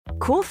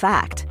Cool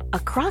fact, a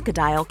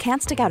crocodile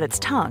can't stick out its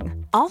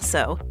tongue.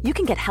 Also, you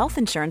can get health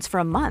insurance for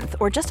a month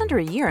or just under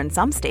a year in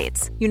some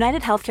states.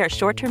 United Healthcare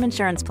short-term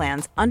insurance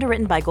plans,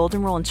 underwritten by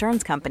Golden Rule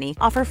Insurance Company,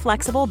 offer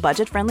flexible,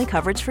 budget-friendly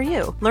coverage for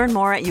you. Learn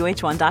more at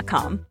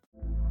uh1.com.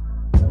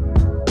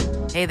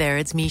 Hey there,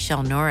 it's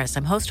Michelle Norris.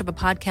 I'm host of a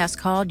podcast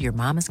called Your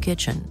Mama's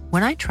Kitchen.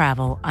 When I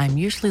travel, I'm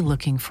usually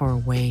looking for a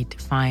way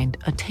to find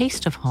a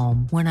taste of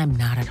home when I'm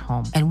not at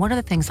home. And one of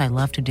the things I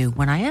love to do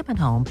when I am at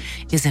home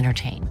is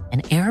entertain.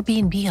 And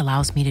Airbnb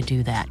allows me to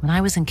do that. When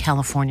I was in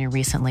California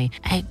recently,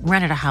 I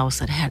rented a house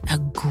that had a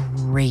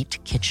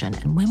great kitchen.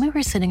 And when we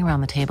were sitting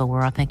around the table, we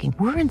were all thinking,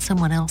 we're in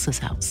someone else's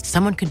house.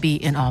 Someone could be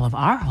in all of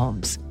our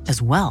homes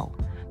as well.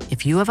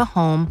 If you have a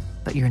home,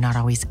 but you're not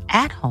always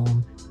at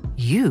home,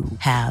 you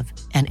have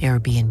an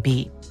Airbnb.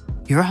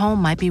 Your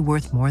home might be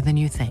worth more than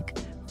you think.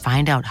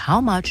 Find out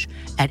how much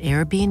at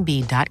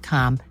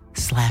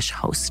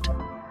airbnb.com/host.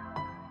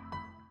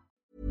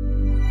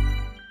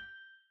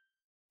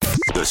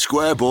 The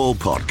Square Ball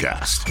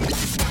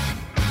Podcast.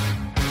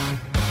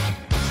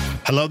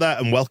 Hello there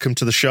and welcome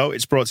to the show.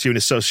 It's brought to you in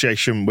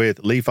association with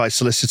Levi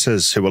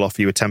Solicitors, who will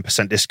offer you a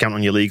 10% discount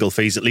on your legal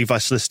fees at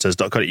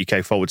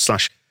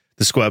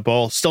levisolicitors.co.uk/the Square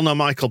Ball. Still no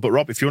Michael, but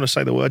Rob, if you want to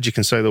say the words, you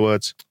can say the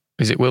words.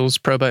 Is it wills,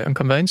 probate and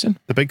conveyancing?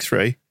 The big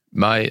three.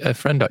 My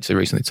friend actually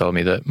recently told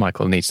me that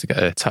Michael needs to get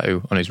a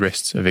tattoo on his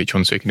wrists of each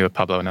one so he can do a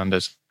Pablo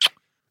Hernandez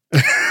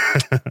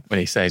when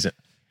he says it.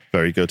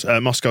 Very good.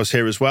 Moscow's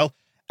here as well.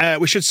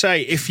 We should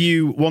say, if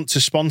you want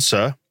to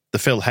sponsor the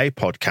Phil Hay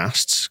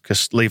podcasts,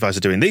 because Levi's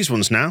are doing these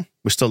ones now,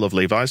 we still love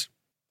Levi's.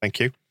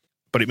 Thank you.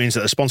 But it means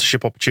that a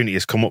sponsorship opportunity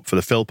has come up for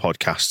the Phil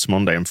podcasts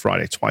Monday and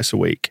Friday, twice a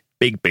week.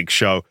 Big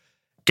show.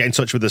 Get in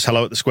touch with us,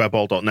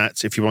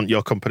 hello@thesquareball.net, if you want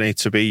your company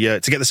to be to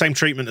get the same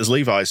treatment as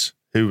Levi's,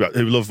 who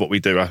love what we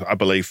do, I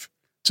believe.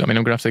 So, I mean,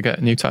 I'm going to have to get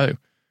a new tattoo.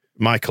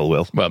 Michael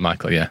will. Well,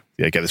 Michael, yeah.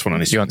 Yeah, get this one on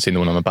his... You haven't seen the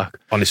one on the back.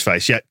 On his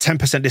face, yeah.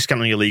 10% discount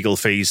on your legal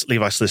fees,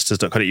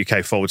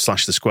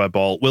 levisolicitors.co.uk/the Square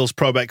Ball. Wills,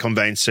 probate,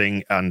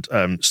 conveyancing, and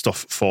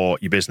stuff for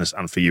your business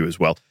and for you as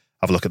well.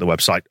 Have a look at the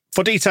website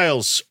for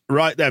details.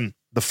 Right then,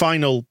 the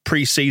final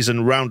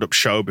pre-season roundup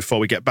show before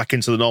we get back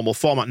into the normal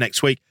format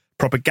next week.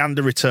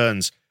 Propaganda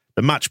returns.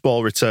 The match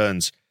ball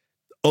returns.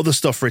 Other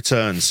stuff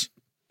returns.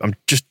 I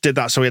just did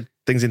that so we had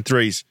things in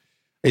threes.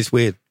 It's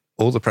weird.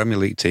 All the Premier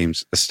League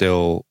teams are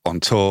still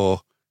on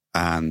tour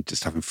and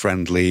just having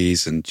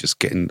friendlies and just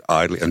getting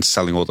idly and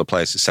selling all the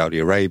players to Saudi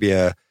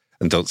Arabia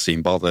and don't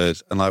seem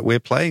bothered. And like, we're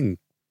playing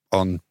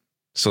on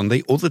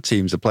Sunday. Other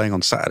teams are playing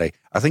on Saturday.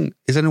 I think,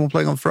 is anyone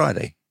playing on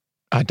Friday?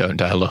 I don't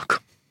dare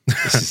look.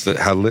 This is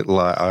how little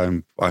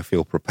I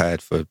feel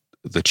prepared for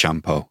the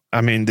Champo.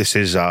 I mean, this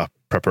is our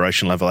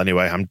preparation level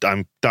anyway. I'm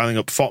dialing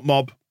up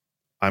FOTMob.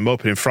 I'm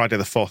opening Friday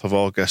the 4th of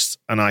August,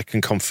 and I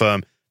can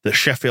confirm that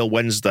Sheffield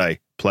Wednesday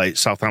play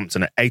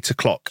Southampton at 8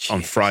 o'clock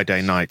on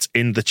Friday night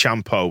in the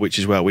Champo, which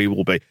is where we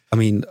will be. I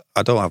mean,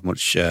 I don't have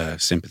much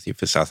sympathy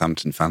for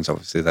Southampton fans.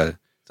 Obviously, their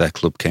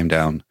club came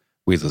down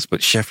with us,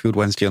 but Sheffield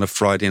Wednesday on a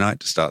Friday night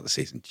to start the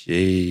season,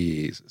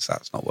 Jesus,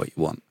 that's not what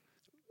you want.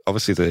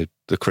 Obviously, the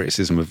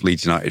criticism of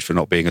Leeds United for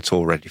not being at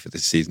all ready for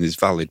this season is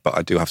valid, but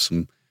I do have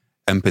some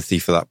empathy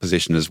for that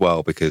position as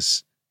well,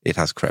 because it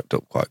has crept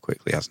up quite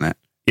quickly, hasn't it?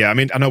 Yeah, I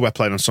mean, I know we're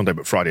playing on Sunday,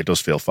 but Friday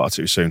does feel far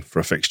too soon for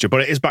a fixture.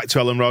 But it is back to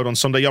Ellen Road on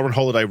Sunday. You're on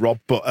holiday, Rob,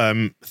 but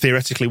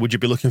theoretically, would you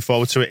be looking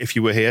forward to it if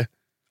you were here?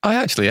 I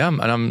actually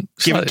am, and I'm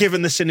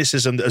given the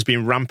cynicism that has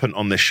been rampant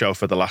on this show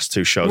for the last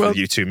two shows with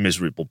you two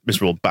miserable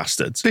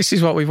bastards. This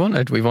is what we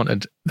wanted. We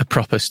wanted the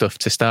proper stuff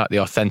to start, the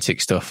authentic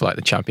stuff like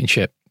the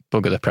Championship.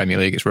 Bugger the Premier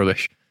League, it's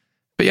rubbish.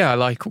 But yeah, I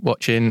like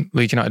watching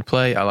Leeds United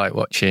play. I like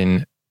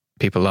watching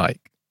people like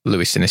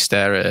Luis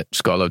Sinisterra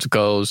score loads of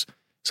goals.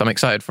 So I'm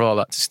excited for all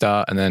that to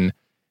start, and then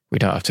we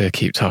don't have to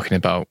keep talking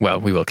about, well,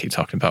 we will keep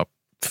talking about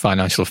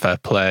financial fair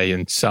play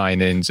and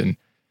signings and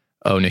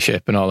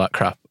ownership and all that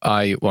crap.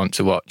 I want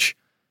to watch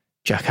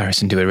Jack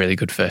Harrison do a really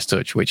good first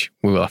touch, which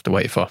we will have to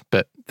wait for.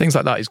 But things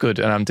like that is good,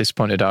 and I'm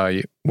disappointed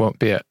I won't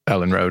be at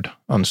Ellen Road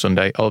on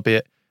Sunday,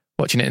 albeit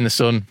watching it in the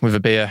sun with a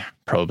beer,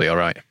 probably all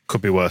right.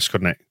 Could be worse,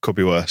 couldn't it? Could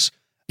be worse.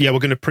 Yeah, we're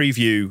going to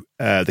preview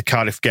the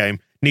Cardiff game.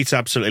 Need to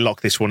absolutely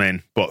lock this one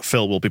in, but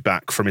Phil will be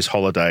back from his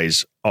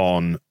holidays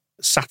on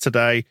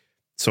Saturday,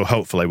 so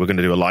hopefully we're going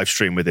to do a live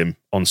stream with him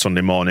on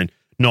Sunday morning.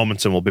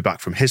 Normanton will be back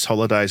from his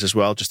holidays as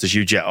well, just as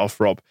you jet off,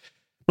 Rob.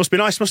 Must be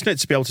nice, mustn't it,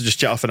 to be able to just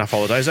jet off and have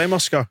holidays, eh,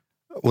 Moscow?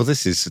 Well,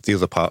 this is the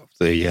other part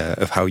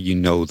of how you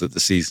know that the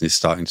season is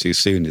starting too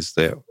soon, is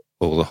that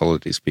all the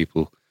holidays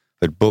people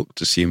had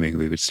booked, assuming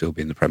we would still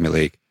be in the Premier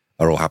League,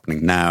 are all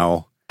happening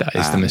now. That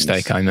is the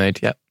mistake I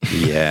made, yep.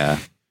 Yeah.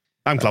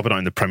 I'm glad we're not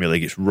in the Premier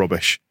League. It's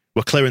rubbish.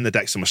 We're clearing the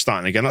decks and we're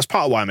starting again. That's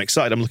part of why I'm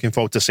excited. I'm looking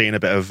forward to seeing a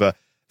bit of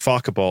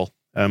Farker ball,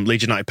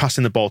 Leeds United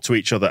passing the ball to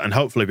each other and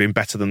hopefully being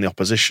better than the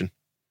opposition.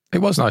 It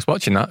was nice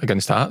watching that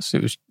against Hearts.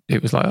 It was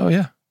like, oh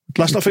yeah.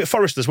 Let's not forget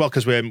Forest as well,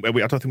 because I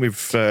don't think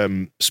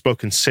we've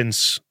spoken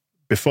since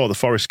before the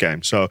Forest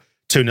game. So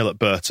 2-0 at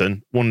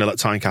Burton, 1-0 at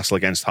Tynecastle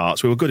against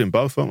Hearts. We were good in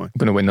both, weren't we? We're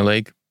going to win the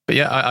league. But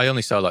yeah, I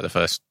only saw like the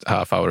first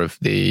half hour of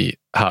the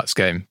Hearts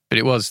game, but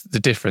it was the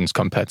difference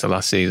compared to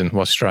last season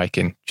was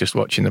striking. Just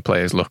watching the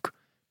players look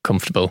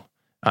comfortable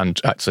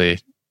and actually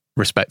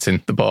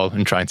respecting the ball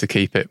and trying to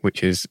keep it,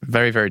 which is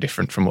very, very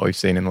different from what we've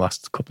seen in the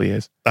last couple of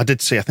years. I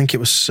did see, I think it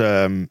was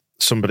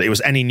somebody, it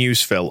was Any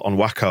News Phil on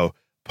Wacko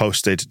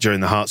posted during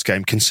the Hearts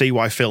game, can see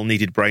why Phil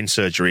needed brain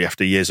surgery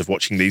after years of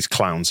watching these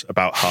clowns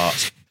about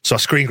Hearts. So I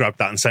screen grabbed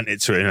that and sent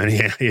it to him,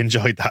 and he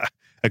enjoyed that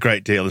a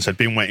great deal and said,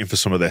 been waiting for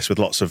some of this, with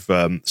lots of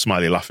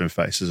smiley laughing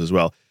faces as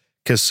well.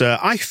 Because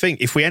I think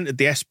if we entered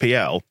the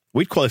SPL,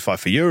 we'd qualify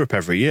for Europe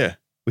every year.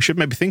 We should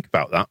maybe think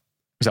about that.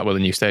 Is that where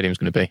the new stadium's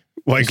going to be?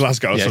 What, in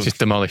Glasgow? Yeah, just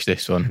demolish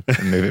this one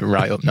and move it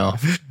right up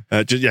north.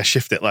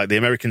 Shift it like the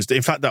Americans do.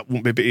 In fact, that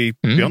wouldn't be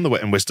beyond the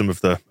wit and wisdom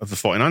of the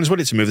 49ers, would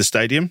it, to move the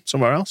stadium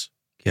somewhere else?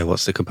 Yeah,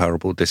 what's the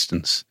comparable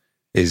distance?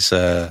 Is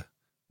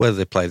where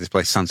they play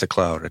Santa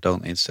Clara,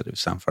 don't they, instead of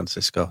San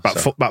Francisco?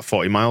 About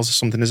 40 miles or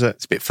something, is it?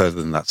 It's a bit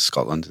further than that to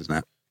Scotland, isn't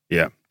it?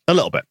 Yeah, a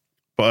little bit.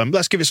 But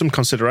let's give it some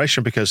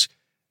consideration, because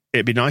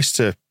it'd be nice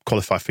to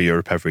qualify for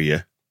Europe every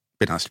year.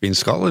 It'd be nice to be in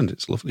Scotland.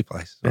 It's a lovely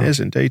place. It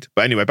is indeed.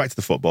 But anyway, back to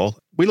the football.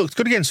 We looked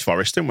good against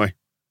Forest, didn't we?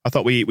 I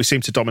thought we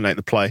seemed to dominate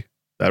the play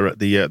there at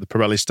the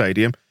Pirelli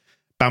Stadium.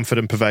 Bamford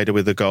and Poveda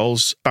with the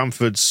goals.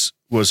 Bamford's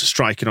was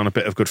striking on a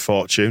bit of good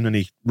fortune, and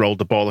he rolled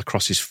the ball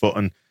across his foot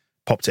and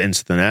popped it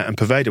into the net. And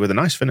Poveda with a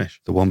nice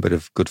finish. The one bit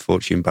of good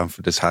fortune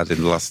Bamford has had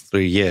in the last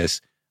 3 years,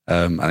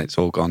 and it's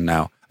all gone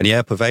now. And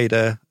yeah,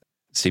 Poveda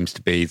seems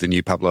to be the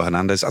new Pablo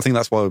Hernandez. I think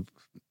that's why,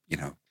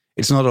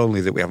 it's not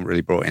only that we haven't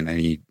really brought in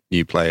any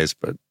new players,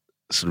 but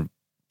sort of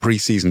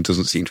pre-season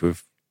doesn't seem to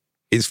have...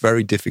 It's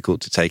very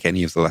difficult to take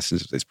any of the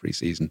lessons of this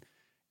pre-season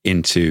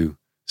into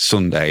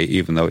Sunday,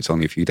 even though it's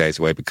only a few days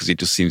away, because it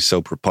just seems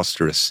so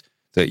preposterous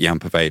that Jan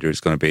Poveda is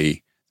going to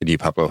be the new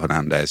Pablo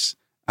Hernandez.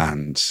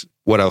 And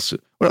what else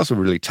have we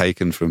really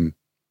taken from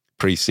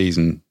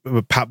pre-season?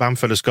 Pat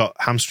Bamford has got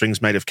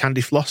hamstrings made of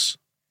candy floss.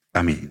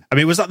 I mean,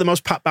 was that the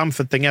most Pat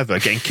Bamford thing ever?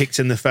 Getting kicked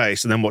in the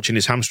face and then watching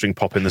his hamstring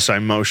pop in the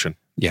same motion?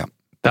 Yeah.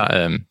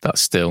 That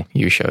still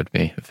you showed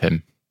me of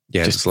him.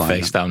 Yeah, just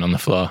face down on the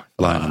floor.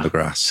 Lying on the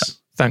grass.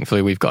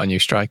 Thankfully, we've got a new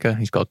striker.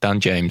 He's called Dan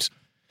James.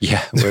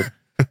 Yeah, we're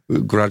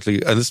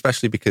gradually, and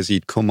especially because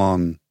he'd come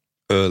on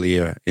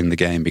earlier in the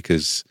game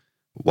because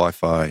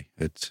Wi-Fi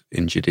had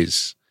injured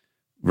his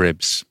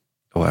ribs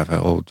or whatever,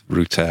 or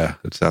router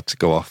had to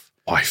go off.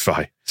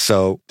 Wi-Fi.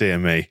 So, dear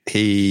me.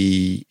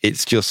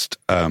 It's just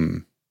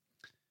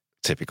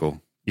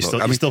typical.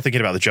 You're still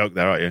thinking about the joke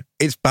there, aren't you?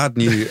 It's bad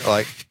news.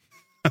 Like,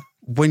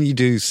 when you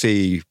do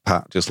see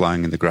Pat just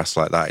lying in the grass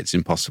like that, it's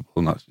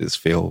impossible not to just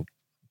feel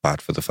bad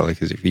for the fella,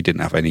 because if he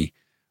didn't have any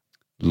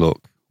luck,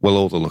 well,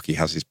 all the luck he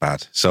has is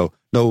bad. So,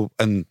 no,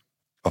 and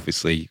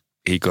obviously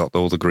he got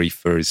all the grief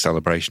for his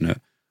celebration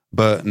at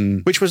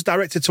Burton. Which was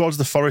directed towards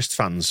the Forest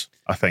fans,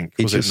 I think.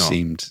 It just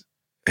seemed,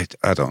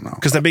 I don't know.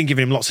 Because they've been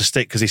giving him lots of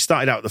stick, because he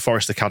started out at the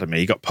Forest Academy,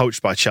 he got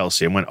poached by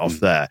Chelsea and went off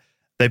there.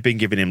 They've been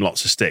giving him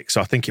lots of stick, so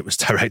I think it was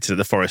directed at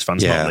the Forest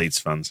fans, not Leeds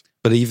fans.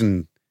 But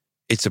even,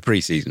 it's a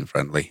pre-season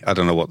friendly. I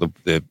don't know what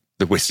the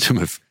wisdom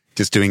of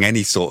just doing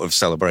any sort of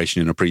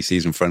celebration in a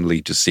pre-season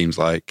friendly just seems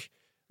like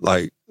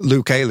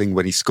Luke Ayling,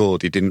 when he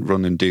scored, he didn't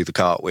run and do the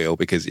cartwheel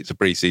because it's a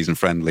pre-season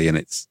friendly, and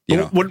it's,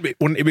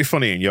 Wouldn't it be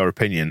funny, in your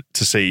opinion,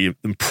 to see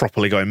them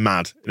properly going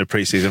mad in a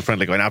pre-season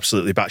friendly, going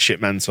absolutely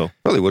batshit mental?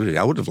 Well, it would.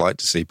 I would have liked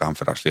to see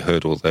Bamford actually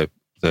hurdle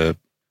the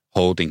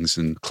holdings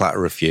and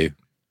clatter a few.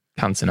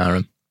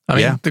 Cantonara. I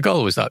mean, the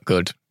goal was that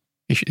good.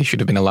 He should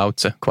have been allowed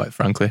to, quite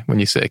frankly, when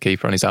you sit a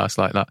keeper on his arse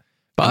like that.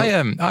 But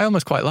I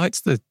almost quite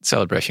liked the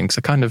celebration,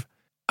 because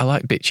I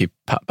like bitchy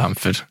Pat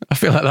Bamford. I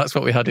feel like that's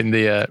what we had in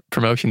the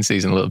promotion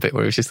season a little bit,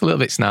 where he was just a little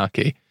bit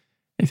snarky.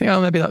 You think,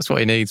 maybe that's what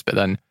he needs. But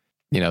then,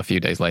 a few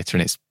days later,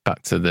 and it's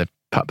back to the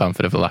Pat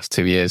Bamford of the last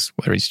 2 years,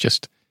 where he's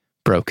just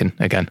broken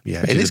again.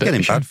 Yeah, it is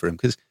getting bad for him,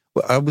 because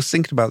I was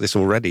thinking about this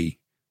already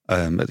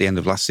at the end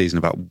of last season,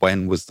 about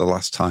when was the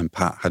last time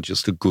Pat had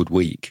just a good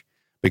week,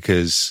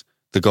 because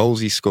the goals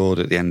he scored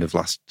at the end of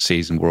last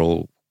season were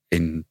all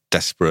in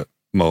desperate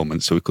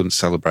moments, so we couldn't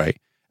celebrate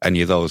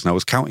any of those. And I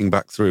was counting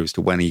back through as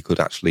to when he could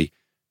actually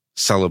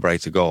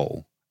celebrate a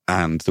goal.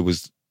 And there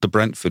was the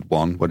Brentford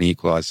one when he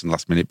equalised in the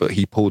last minute, but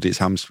he pulled his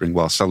hamstring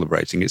while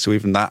celebrating it. So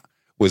even that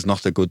was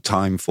not a good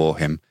time for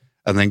him.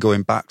 And then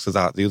going back to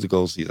that, the other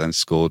goals he then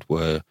scored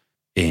were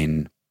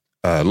in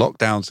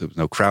lockdowns. There was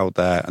no crowd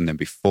there. And then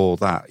before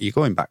that, you're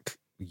going back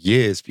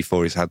years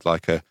before he's had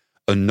like a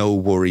no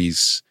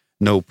worries,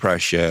 no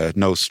pressure,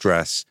 no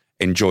stress,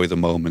 enjoy the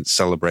moment,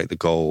 celebrate the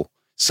goal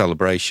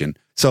celebration.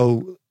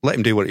 So let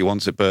him do what he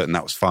wants at Burton.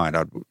 That was fine.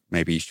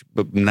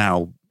 But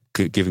now,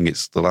 given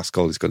it's the last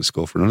goal he's going to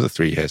score for another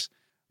 3 years,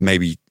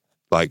 maybe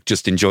like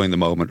just enjoying the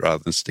moment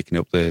rather than sticking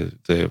up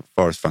the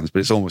Forest fans. But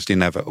it's almost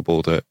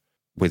inevitable that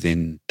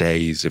within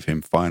days of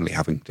him finally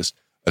having just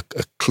a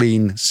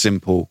clean,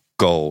 simple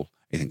goal,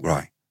 you think,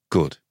 right,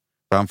 good.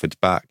 Bamford's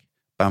back.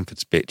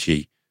 Bamford's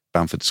bitchy.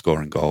 Bamford's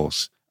scoring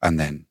goals. And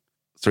then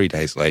 3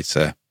 days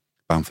later,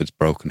 Bamford's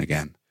broken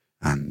again.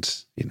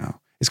 And,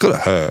 it's got to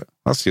hurt.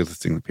 That's the other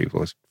thing that people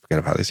are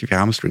forget about this. If your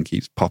hamstring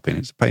keeps popping,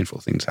 it's a painful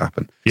thing to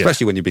happen. Yeah.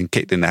 Especially when you've been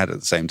kicked in the head at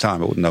the same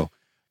time. I wouldn't know.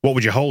 What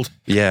would you hold?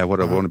 Yeah, what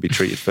I want to be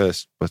treated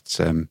first. But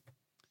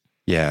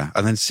yeah,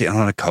 and then sitting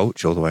on a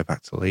coach all the way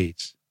back to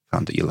Leeds.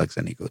 Can't do your legs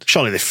any good.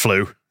 Surely they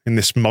flew in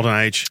this modern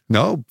age.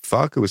 No,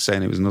 Farker was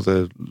saying it was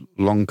another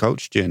long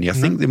coach journey. I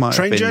think they might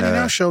Train have been... journey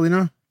now, surely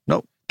no?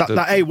 No. That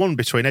A1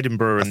 between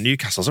Edinburgh and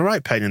Newcastle's a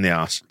right pain in the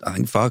arse. I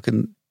think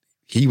Farker,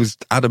 he was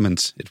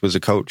adamant it was a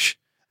coach.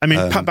 I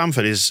mean, Pat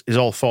Bamford is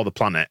all for the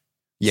planet.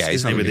 Yeah,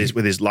 he's not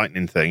with his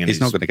lightning thing. And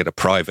he's not going to get a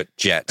private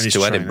jet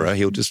to Edinburgh.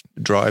 He'll just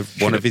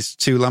drive one of his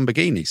 2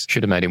 Lamborghinis.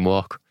 Should have made him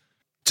walk.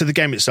 To the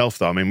game itself,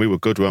 though, I mean, we were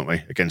good, weren't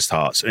we, against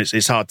Hearts?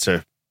 It's hard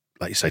to,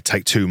 like you say,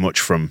 take too much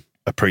from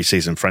a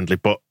pre-season friendly,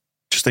 but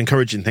just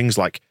encouraging things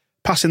like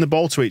passing the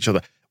ball to each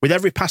other. With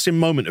every passing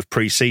moment of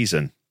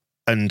pre-season,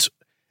 and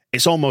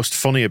it's almost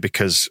funnier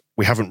because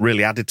we haven't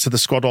really added to the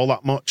squad all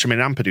that much. I mean,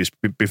 Ampadu's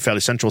been fairly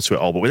central to it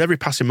all, but with every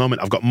passing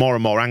moment, I've got more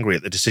and more angry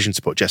at the decision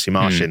to put Jesse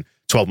Marsh in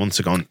 12 months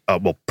ago.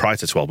 Prior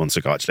to 12 months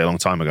ago, actually, a long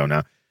time ago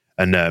now.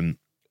 And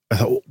I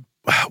thought,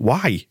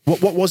 why?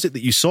 What was it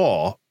that you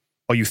saw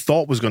or you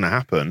thought was going to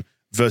happen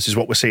versus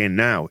what we're seeing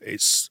now?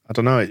 I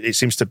don't know, it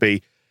seems to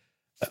be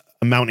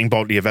a mounting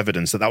body of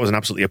evidence that was an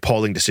absolutely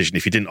appalling decision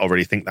if you didn't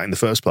already think that in the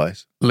first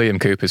place. Liam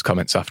Cooper's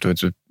comments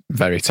afterwards were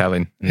very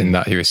telling in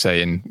that he was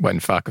saying when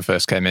Farker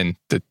first came in,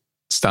 the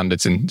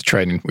standards in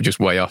training were just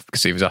way off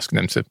because he was asking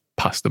them to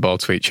pass the ball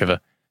to each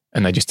other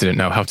and they just didn't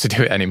know how to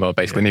do it anymore,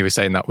 basically. And he was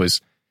saying that was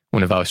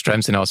one of our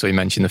strengths. And also he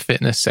mentioned the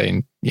fitness,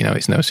 saying,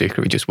 it's no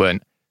secret we just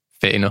weren't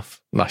fit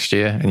enough last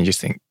year. And you just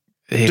think...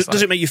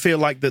 Does it make you feel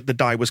like that the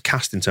die was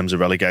cast in terms of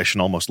relegation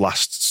almost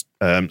last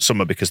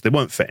summer because they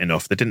weren't fit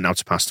enough, they didn't know how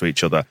to pass to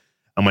each other,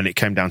 and when it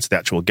came down to the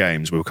actual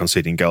games, we were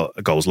conceding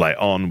goals late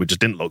on, we just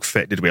didn't look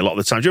fit, did we, a lot of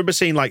the time? Do you remember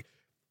seeing like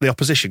the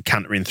opposition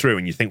cantering through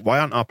and you think, why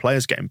aren't our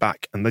players getting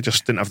back? And they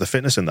just didn't have the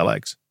fitness in their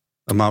legs.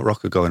 And Mark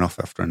Rocker going off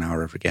after an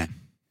hour every game.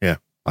 Yeah.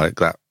 Like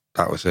that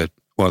was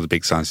one of the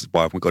big signs is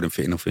why haven't we got him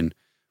fit enough in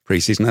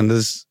pre-season. And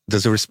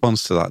there's a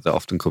response to that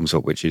often comes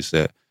up, which is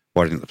that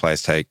why didn't the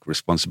players take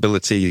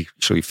responsibility?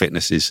 Surely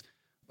fitness is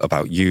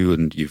about you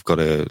and you've got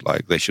to,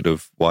 they should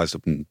have wised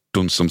up and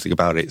done something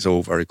about it. It's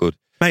all very good.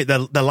 Mate, their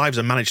lives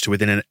are managed to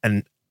within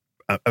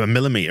a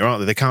millimetre,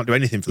 aren't they? They can't do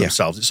anything for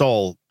themselves. It's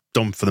all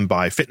done for them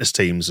by fitness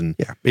teams. And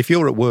if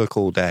you're at work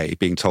all day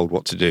being told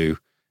what to do,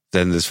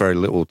 then there's very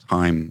little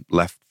time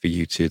left for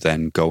you to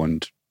then go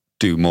and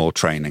do more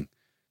training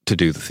to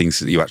do the things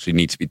that you actually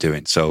need to be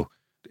doing. So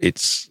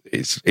it's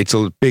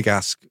a big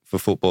ask for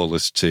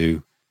footballers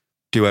to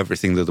do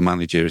everything that the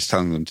manager is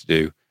telling them to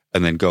do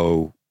and then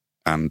go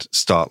and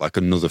start like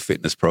another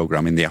fitness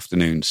program in the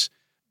afternoons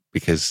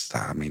because,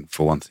 I mean,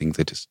 for one thing,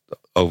 they're just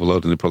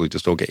overloaded and they probably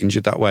just all get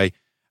injured that way.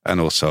 And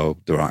also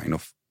there aren't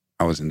enough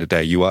hours in the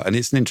day. And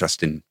it's an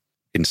interesting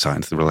insight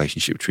into the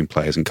relationship between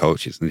players and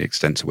coaches and the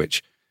extent to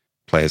which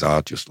players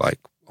are just like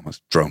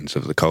almost drones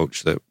of the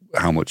coach, that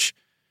how much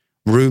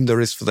room there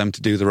is for them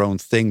to do their own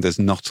thing. There's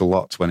not a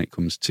lot when it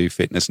comes to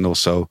fitness. And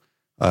also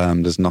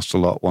there's not a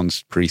lot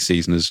once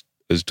pre-season has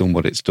done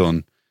what it's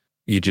done.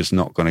 You're just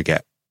not going to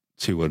get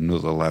to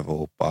another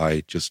level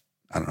by just,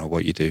 I don't know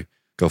what you do,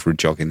 go for a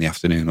jog in the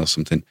afternoon or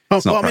something.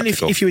 Well, I mean,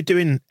 if you were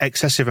doing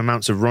excessive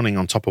amounts of running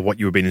on top of what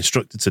you were being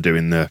instructed to do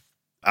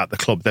at the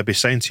club, they'd be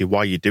saying to you, why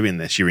are you doing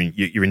this? You're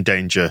in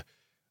danger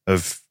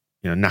of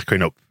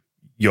knackering up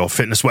your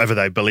fitness, whatever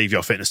they believe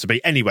your fitness to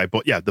be. Anyway,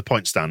 but yeah, the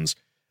point stands.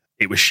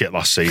 It was shit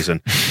last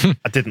season.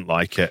 I didn't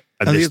like it.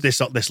 And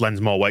this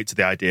lends more weight to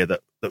the idea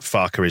that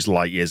Farker is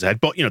light years ahead.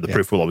 But, the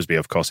proof will always be,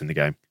 of course, in the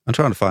game. I'm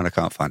trying to find, I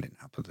can't find it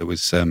now, but there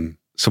was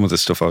some of the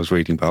stuff I was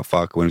reading about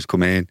Farker when he was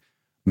coming in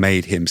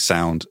made him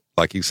sound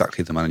like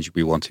exactly the manager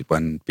we wanted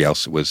when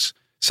Bielsa was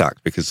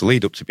sacked, because the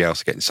lead up to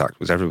Bielsa getting sacked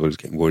was everybody was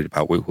getting worried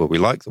about, we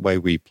like the way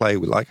we play,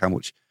 we like how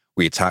much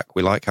we attack,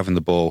 we like having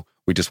the ball,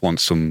 we just want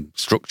some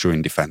structure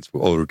in defence,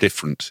 or a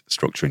different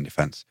structure in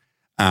defence.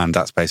 And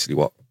that's basically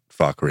what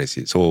Farker is.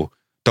 It's all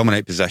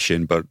dominate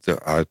possession, but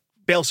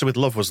Bielsa with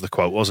love was the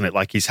quote, wasn't it?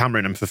 Like he's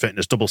hammering them for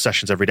fitness, double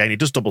sessions every day, and he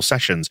does double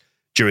sessions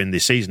during the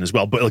season as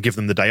well, but he'll give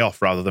them the day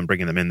off rather than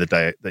bringing them in the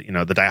day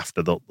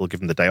after. They'll give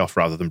them the day off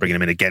rather than bringing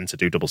them in again to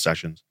do double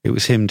sessions. It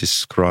was him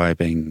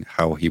describing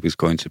how he was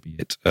going to be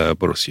at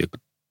Borussia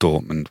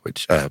Dortmund,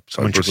 Borussia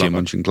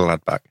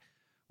Mönchengladbach,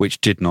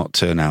 which did not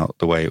turn out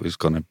the way it was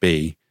going to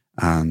be.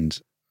 And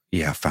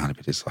I found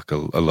it's like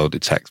a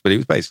loaded text, but it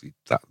was basically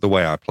that the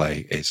way I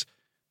play is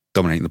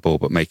dominating the ball,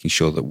 but making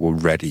sure that we're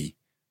ready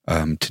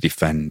to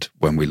defend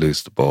when we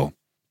lose the ball.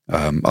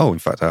 In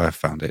fact, I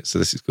found it. So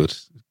this is good.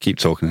 Keep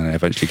talking and I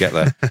eventually get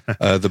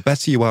there. The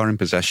better you are in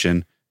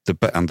possession, the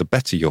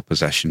better your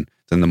possession,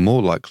 then the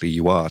more likely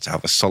you are to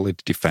have a solid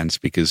defence,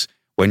 because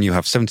when you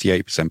have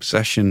 78%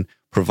 possession,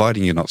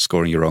 providing you're not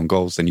scoring your own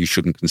goals, then you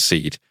shouldn't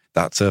concede.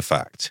 That's a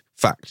fact.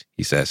 Fact,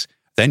 he says.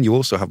 Then you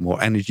also have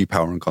more energy,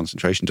 power and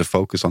concentration to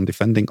focus on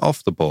defending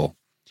off the ball.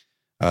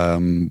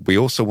 We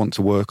also want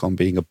to work on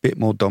being a bit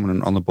more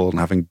dominant on the ball and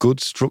having good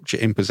structure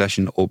in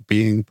possession, or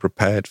being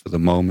prepared for the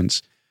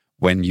moments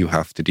when you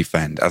have to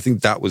defend. I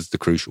think that was the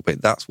crucial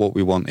bit. That's what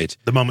we wanted.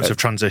 The moments of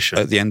transition.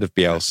 At the end of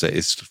Bielsa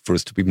is for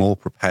us to be more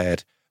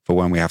prepared for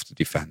when we have to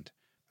defend.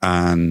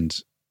 And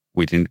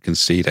we didn't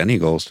concede any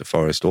goals to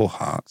Forest or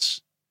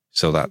Hearts.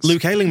 So that's...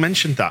 Luke Ayling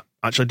mentioned that,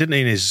 actually, didn't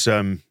he,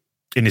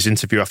 in his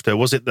interview after,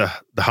 was it the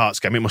Hearts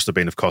game? It must have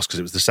been, of course, because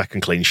it was the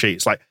second clean sheet.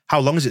 It's like, how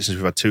long is it since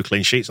we've had 2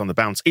 clean sheets on the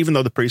bounce? Even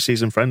though the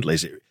pre-season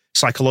friendlies,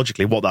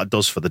 psychologically, what that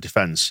does for the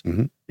defence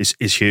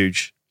is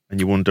huge.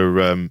 And you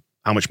wonder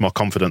how much more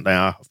confident they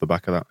are off the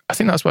back of that. I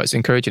think that's why it's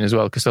encouraging as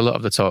well, because a lot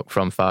of the talk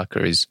from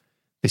Farke is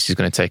this is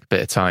going to take a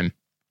bit of time,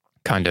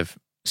 kind of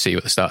see you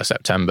at the start of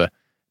September.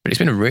 But it's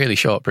been a really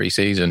short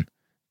pre-season.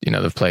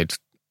 They've played,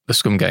 the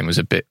Scum game was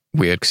a bit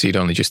weird because he'd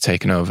only just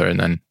taken over and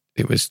then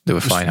they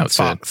were flying out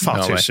far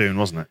Norway. Too soon,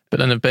 wasn't it? But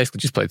then they've basically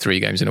just played 3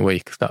 games in a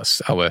week.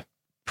 That's our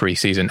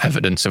pre-season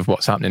evidence of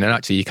what's happening. And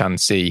actually you can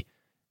see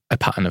a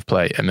pattern of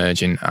play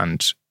emerging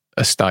and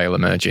a style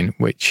emerging,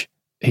 which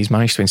he's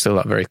managed to instill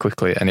that very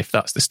quickly. And if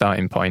that's the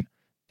starting point,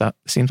 that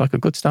seems like a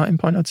good starting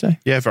point, I'd say.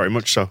 Yeah, very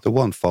much so. The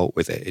one fault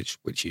with it,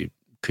 which you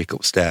kick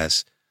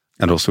upstairs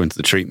and also into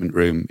the treatment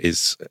room,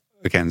 is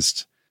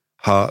against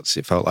Hearts.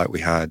 It felt like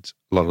we had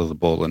a lot of the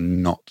ball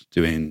and not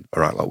doing a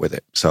right lot with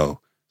it. So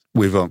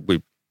we've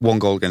 1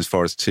 goal against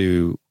Forest,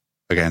 2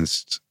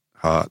 against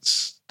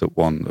Hearts, that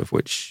one of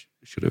which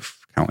should have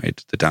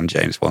counted the Dan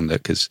James one,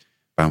 because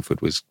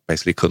Bamford was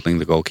basically cuddling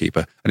the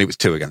goalkeeper, and it was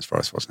 2 against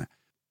Forest, wasn't it?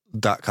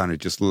 That kind of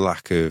just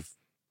lack of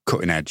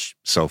cutting edge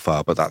so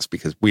far, but that's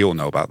because we all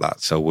know about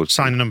that. So we'll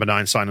sign a number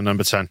 9, sign a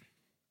number 10.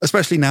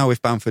 Especially now,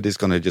 if Bamford is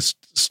going to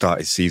just start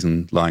his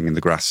season lying in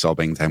the grass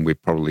sobbing, then we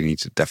probably need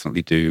to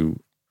definitely do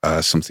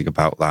something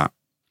about that.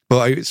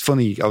 But it's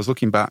funny, I was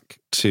looking back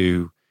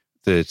to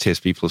the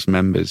TSB Plus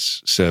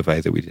members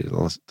survey that we did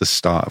at the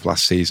start of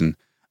last season,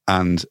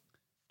 and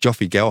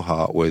Joffrey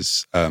Gelhardt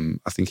was,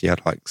 I think he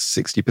had like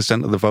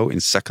 60% of the vote in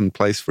second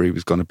place for he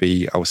was going to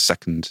be our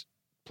second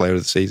player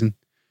of the season.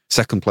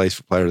 Second place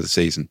for player of the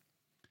season.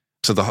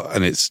 So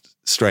and it's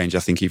strange. I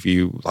think if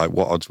you, like,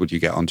 what odds would you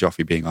get on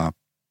Joffrey being our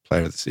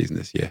player of the season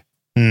this year?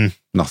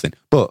 Nothing.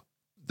 But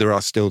there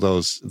are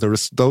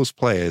those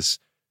players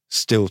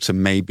still to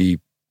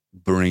maybe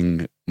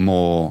bring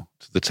more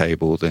to the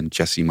table than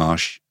Jesse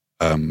Marsh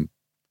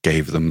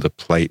gave them the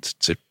plate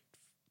to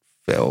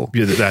fill.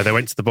 Yeah, they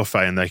went to the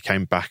buffet and they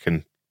came back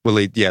and... Well,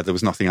 there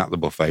was nothing at the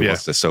buffet,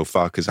 was there? So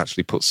Farke's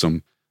actually put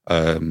some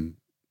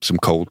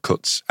cold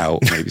cuts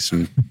out, maybe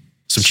some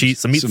cheese,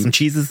 some meat, some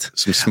cheeses.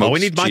 Some smoked we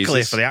need Michael cheeses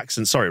here for the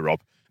accent. Sorry, Rob.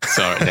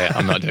 Sorry,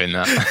 I'm not doing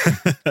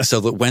that. So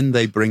that when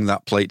they bring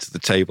that plate to the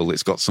table,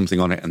 it's got something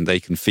on it and they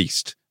can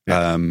feast.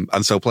 Yeah.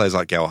 And so players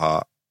like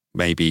Gelhardt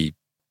maybe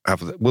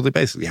they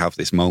basically have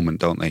this moment,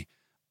 don't they,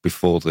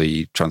 before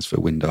the transfer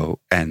window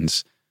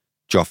ends.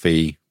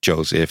 Joffrey,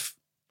 Joseph,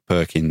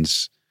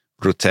 Perkins,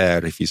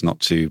 Rutter, if he's not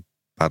too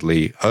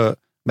badly hurt.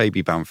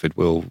 Maybe Bamford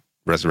will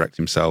resurrect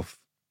himself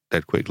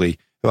dead quickly.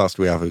 Who else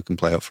do we have who can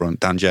play up front?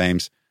 Dan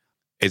James.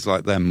 It's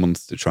like their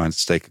month to try and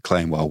stake a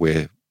claim while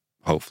we're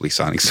hopefully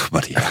signing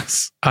somebody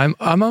else. I'm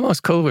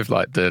almost cool with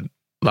like the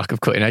lack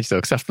of cutting edge though,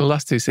 because after the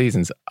last 2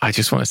 seasons, I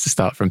just want us to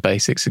start from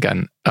basics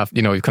again.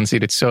 We've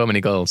conceded so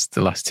many goals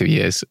the last 2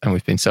 years and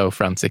we've been so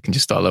frantic and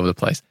just all over the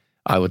place.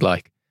 I would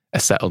like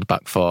a settled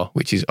back 4,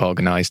 which is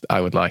organised.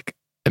 I would like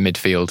a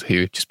midfield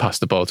who just pass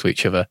the ball to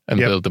each other and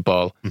build the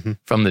ball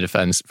from the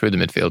defence through the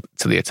midfield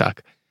to the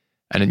attack.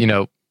 And,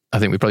 I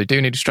think we probably do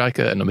need a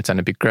striker, and number 10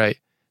 would be great.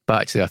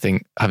 But actually, I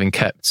think having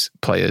kept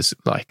players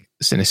like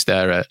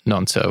Sinisterra,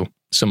 Nonto,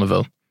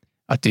 Somerville,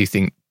 I do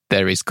think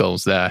there is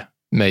goals there.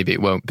 Maybe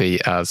it won't be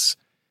as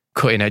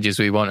cutting edge as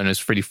we want and as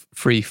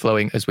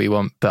free-flowing as we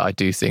want, but I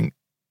do think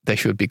there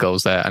should be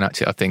goals there. And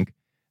actually, I think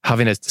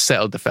having a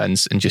settled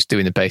defence and just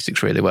doing the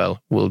basics really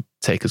well will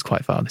take us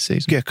quite far this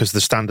season. Yeah, because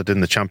the standard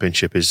in the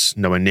Championship is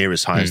nowhere near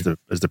as high as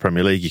the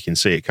Premier League. You can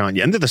see it, can't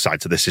you? And the other side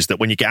to this is that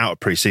when you get out of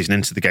pre-season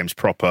into the games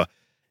proper,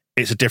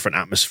 it's a different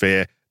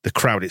atmosphere. The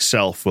crowd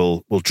itself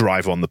will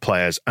drive on the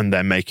players, and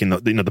they're making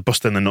the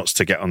busting the nuts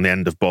to get on the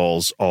end of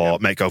balls or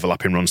make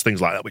overlapping runs,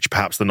 things like that, which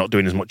perhaps they're not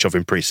doing as much of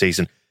in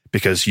pre-season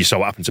because you saw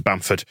what happened to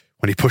Bamford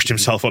when he pushed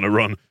himself on a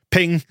run.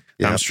 Ping,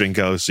 hamstring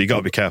goes. So you got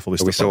to be careful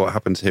with stuff. We saw what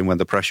happened to him when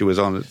the pressure was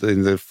on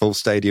in the full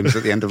stadiums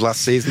at the end of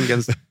last season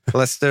against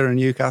Leicester and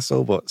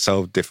Newcastle. But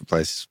so different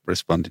places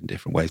respond in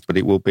different ways. But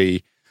it will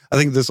be. I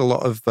think there's a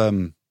lot of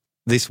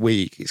this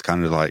week. It's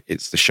kind of like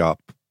it's the sharp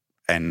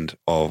end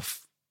of.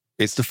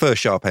 It's the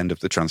first sharp end of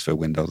the transfer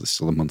window. There's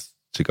still a month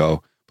to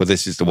go. But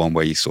this is the one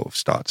where you sort of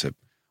start to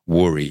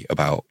worry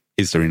about,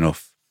 is there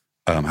enough,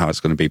 how it's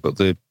going to be. But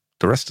the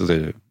rest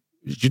of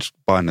just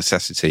by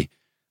necessity,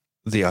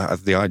 the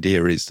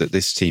idea is that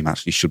this team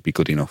actually should be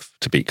good enough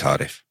to beat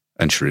Cardiff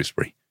and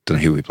Shrewsbury. Don't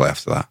know who we play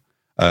after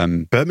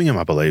that. Birmingham,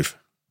 I believe.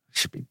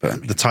 Should be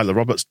Birmingham. The Tyler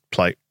Roberts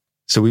play.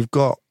 So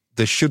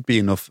there should be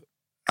enough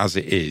as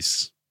it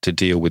is to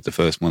deal with the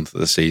first month of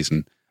the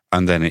season.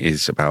 And then it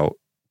is about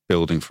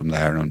building from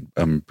there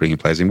and bringing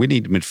players in. We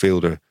need a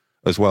midfielder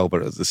as well,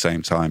 but at the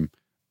same time,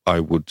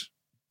 I'm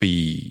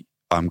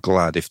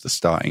glad if the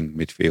starting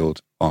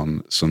midfield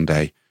on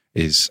Sunday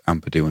is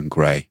Ampadu and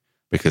Gray.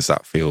 because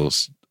that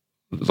feels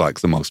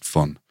like the most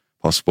fun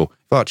possible.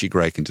 If Archie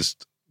Gray can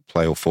just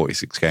play all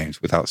 46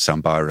 games without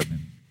Sam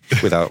Byram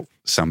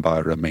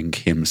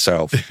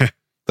himself,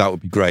 that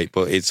would be great.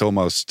 But it's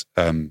almost,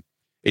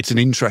 it's an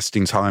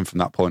interesting time from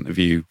that point of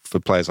view for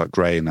players like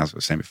Gray, and as I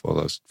was saying before,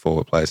 those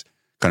forward players,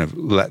 kind of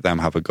let them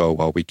have a go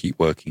while we keep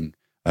working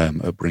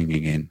at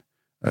bringing in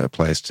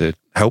players to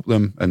help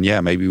them. And yeah,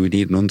 maybe we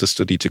need an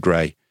understudy to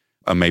Gray,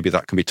 and maybe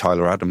that can be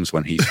Tyler Adams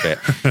when he's fit.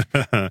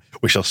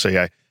 We shall see,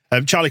 eh?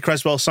 Charlie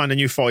Creswell signed a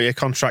new 4-year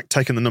contract,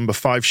 taking the number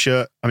 5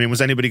 shirt. I mean,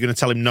 was anybody going to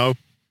tell him no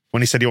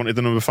when he said he wanted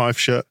the number 5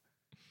 shirt?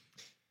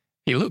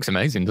 He looks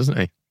amazing, doesn't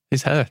he?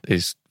 His hair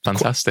is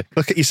fantastic.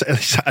 Look at you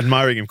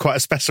admiring him. Quite a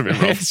specimen,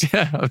 Rob.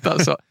 Yeah,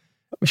 that's what,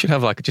 we should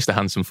have just a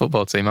handsome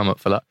football team. I'm up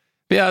for that.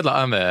 But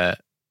yeah,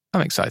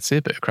 I'm excited to see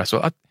a bit of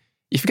Cresswell.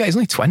 You forget he's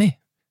only 20.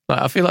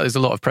 I feel like there's a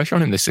lot of pressure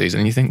on him this season,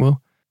 and you think,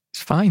 well,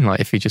 it's fine.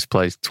 If he just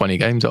plays 20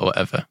 games or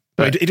whatever.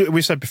 But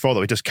we said before,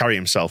 though, he does carry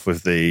himself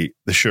with the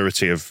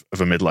surety of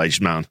a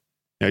middle-aged man.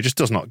 He just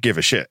does not give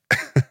a shit.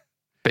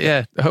 But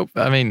yeah, I don't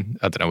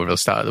know whether he'll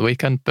start at the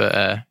weekend, but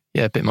a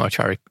bit more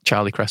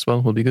Charlie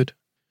Cresswell will be good.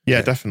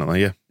 Yeah,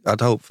 definitely, yeah.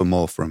 I'd hope for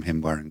more from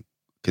him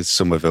because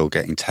Somerville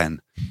getting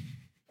 10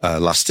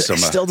 last summer.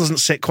 It still doesn't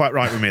sit quite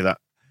right with me, that.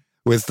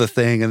 With the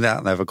thing, and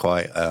that never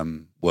quite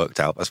worked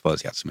out. I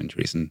suppose he had some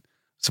injuries and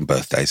some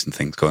birthdays and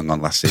things going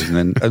on last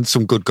season, and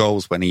some good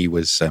goals when he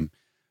was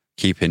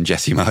keeping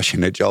Jesse Marsh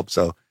in a job.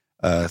 So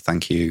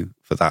thank you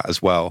for that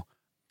as well.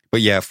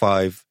 But yeah,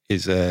 5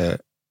 is a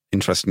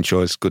interesting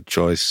choice, good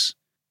choice.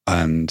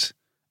 And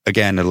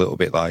again, a little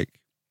bit like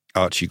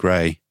Archie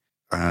Gray,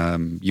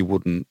 you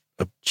wouldn't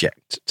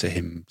object to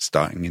him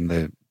starting in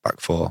the back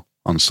 4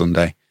 on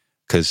Sunday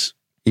because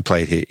he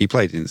played here. He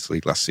played in this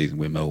league last season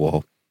with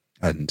Millwall,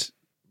 and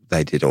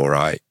they did all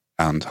right.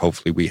 And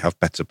hopefully we have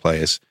better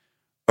players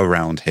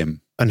around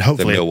him and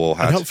hopefully, than Millwall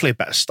had. And hopefully a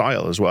better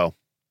style as well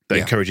that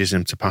encourages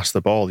him to pass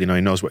the ball. He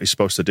knows what he's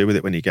supposed to do with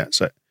it when he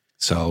gets it.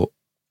 So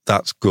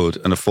that's good.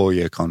 And a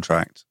 4-year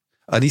contract.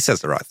 And he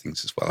says the right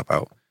things as well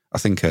about, I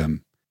think,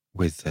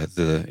 with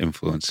the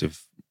influence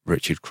of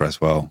Richard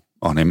Creswell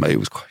on him, it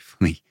was quite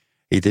funny.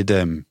 He did,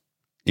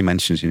 he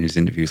mentions in his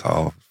interviews,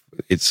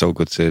 it's so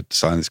good to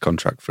sign this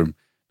contract from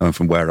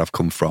where I've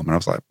come from. And I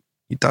was like,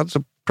 your dad's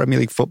a Premier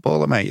League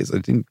footballer, mate. I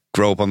didn't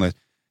grow up on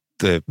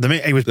the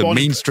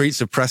mean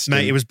streets of Preston.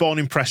 Mate, he was born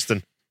in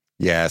Preston.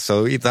 Yeah,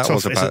 so it's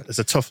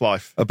a tough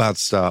life. A bad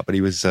start, but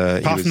he was...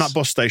 Apart from that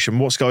bus station,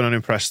 what's going on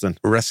in Preston?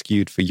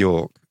 Rescued for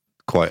York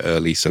quite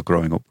early, so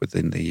growing up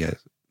within the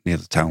near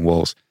the town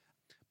walls.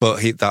 But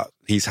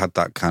he's had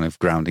that kind of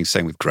grounding,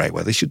 same with Gray,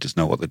 where they should just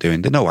know what they're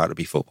doing. They know how to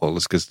be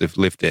footballers because they've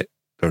lived it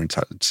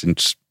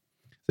since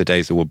the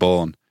days they were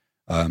born.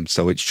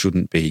 So it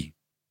shouldn't be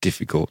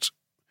difficult.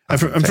 And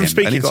from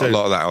speaking and he got a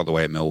lot of that out of the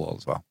way at Millwall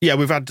as well. Yeah,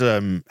 we've had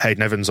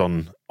Hayden Evans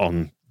on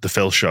the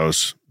Phil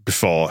shows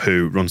before,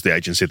 who runs the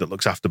agency that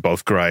looks after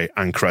both Gray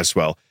and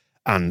Creswell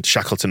and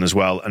Shackleton as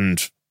well.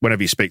 And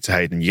whenever you speak to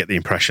Hayden, you get the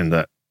impression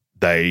that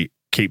they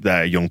keep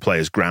their young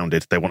players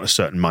grounded. They want a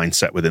certain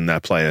mindset within their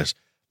players.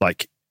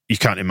 Like, you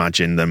can't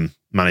imagine them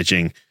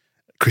managing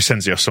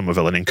Crescenzio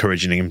Somerville and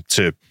encouraging him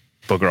to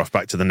bugger off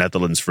back to the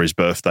Netherlands for his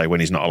birthday when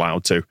he's not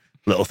allowed to.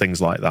 Little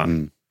things like that.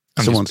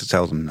 Someone to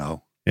tell them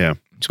no. Yeah.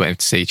 Just waiting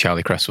to see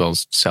Charlie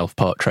Cresswell's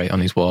self-portrait on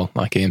his wall,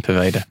 like Ian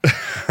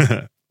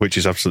Pervada. Which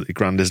is absolutely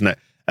grand, isn't it?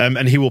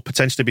 And he will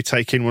potentially be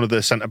taking one of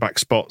the centre-back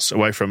spots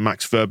away from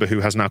Max Verber, who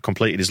has now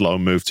completed his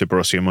loan move to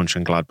Borussia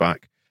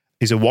Mönchengladbach.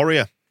 He's a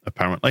warrior,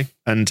 apparently.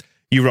 And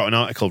you wrote an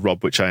article,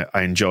 Rob, which I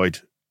enjoyed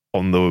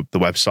on the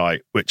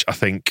website, which I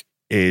think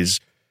it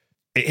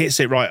hits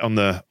it right on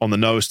the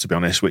nose, to be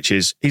honest, which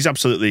is he's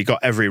absolutely got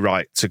every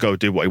right to go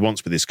do what he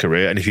wants with his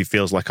career. And if he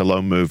feels like a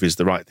loan move is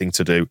the right thing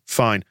to do,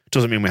 fine.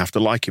 Doesn't mean we have to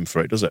like him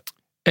for it, does it?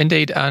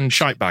 Indeed. And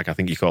Shitebag, I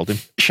think you called him.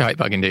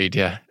 Shitebag, indeed,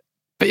 yeah.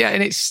 But yeah,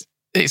 and it's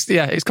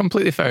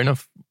completely fair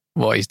enough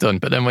what he's done.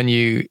 But then when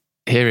you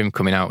hear him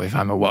coming out with,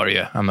 I'm a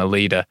warrior, I'm a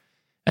leader.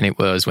 And it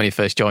was when he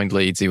first joined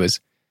Leeds, he was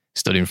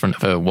stood in front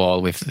of a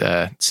wall with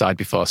side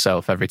before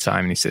self every time,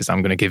 and he says,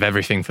 I'm going to give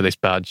everything for this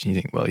badge. And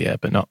you think, well, yeah,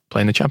 but not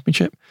playing the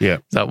Championship. Yeah.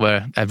 Is that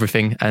where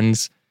everything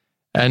ends?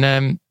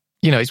 And,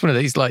 it's one of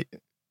these,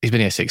 he's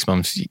been here 6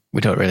 months.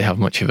 We don't really have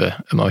much of an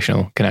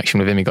emotional connection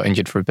with him. He got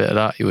injured for a bit of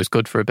that. He was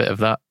good for a bit of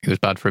that. He was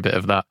bad for a bit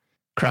of that.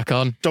 Crack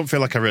on. Don't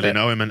feel like I really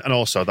know him. And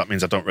also, that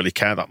means I don't really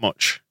care that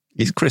much.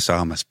 He's Chris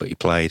Armas, but he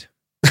played.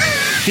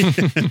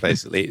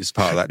 Basically, it's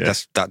part of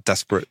that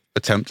desperate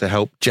attempt to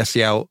help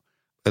Jesse out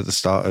at the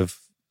start of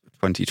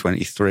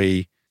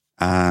 2023,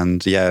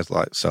 and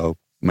so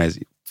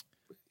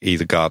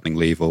either gardening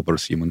leave or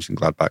Borussia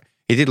Mönchengladbach.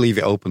 He did leave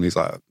it open. He's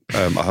like,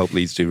 I hope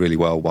Leeds do really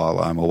well while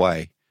I'm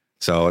away.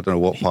 So I don't know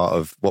what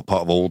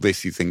part of all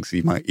this he thinks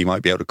he might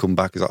be able to come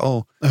back. He's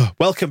like,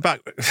 welcome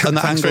back. And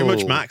thanks very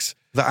much, Max.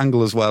 The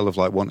angle as well of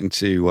wanting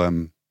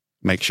to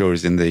make sure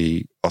he's in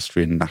the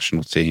Austrian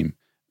national team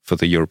for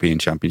the European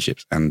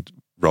Championships. And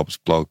Rob's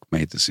blog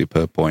made the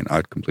superb point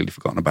I'd completely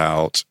forgotten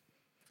about.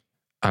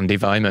 Andy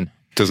Weimann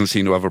doesn't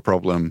seem to have a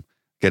problem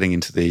getting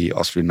into the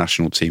Austrian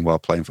national team while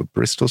playing for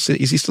Bristol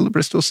City. Is he still at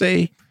Bristol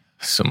City?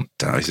 Some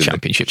He's in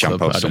championship Champo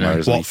club, I don't somewhere, know.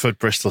 isn't he? Watford,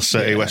 Bristol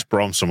City, West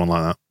Brom, someone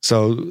like that.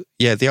 So,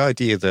 yeah, the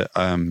idea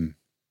that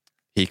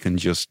he can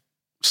just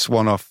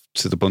swan off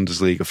to the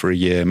Bundesliga for a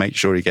year, make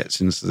sure he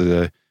gets into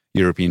the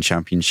European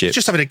Championship. He's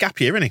just having a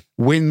gap year, isn't he?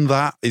 Win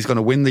that. He's going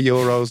to win the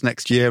Euros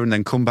next year and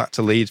then come back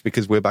to Leeds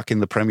because we're back in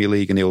the Premier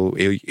League and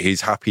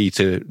he's happy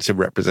to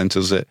represent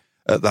us at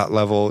that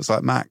level. It's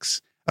like,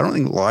 Max, I don't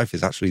think life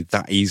is actually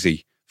that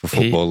easy for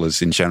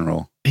footballers in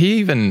general. He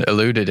even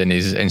alluded in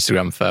his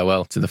Instagram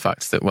farewell to the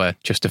fact that we're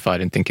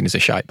justified in thinking he's a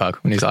shite bag.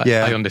 When he's like,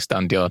 I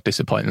understand your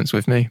disappointments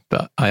with me,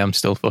 but I am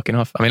still fucking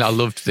off. I mean, I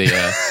loved the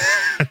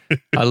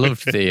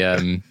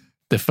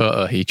the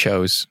photo he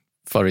chose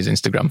for his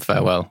Instagram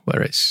farewell,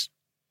 where it's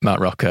Matt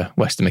Rocker,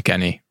 Weston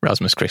McKennie,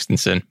 Rasmus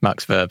Christensen,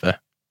 Max Verber,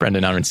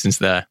 Brendan Aronson's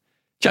there.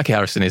 Jackie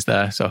Harrison is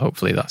there, so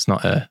hopefully that's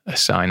not a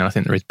sign. And I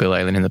think there is Bill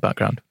Ayling in the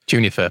background.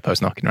 Junior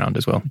Firpo's knocking around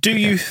as well. Do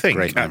you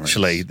think,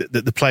 actually,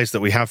 that the players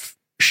that we have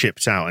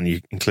shipped out, and you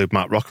include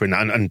Matt Rocker in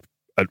that, and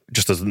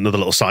just as another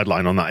little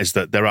sideline on that, is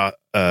that there are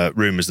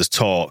rumours, there's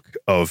talk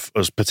of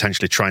us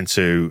potentially trying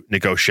to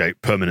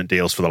negotiate permanent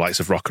deals for the likes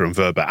of Rocker and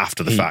Verber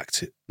after the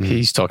fact.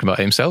 He's talking about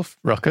himself,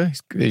 Rocker.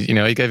 He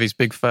gave his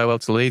big farewell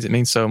to Leeds. It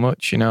means so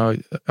much.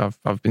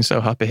 I've been so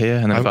happy here.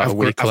 And then about a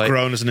week later, I've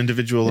grown as an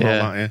individual and all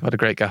that. Yeah, I had a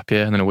great gap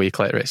year. And then a week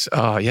later, it's,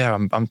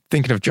 I'm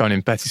thinking of joining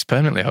Betis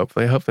permanently,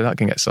 hopefully. Hopefully that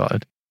can get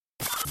sorted.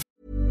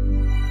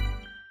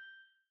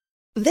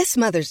 This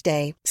Mother's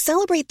Day,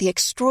 celebrate the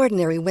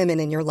extraordinary women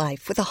in your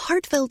life with a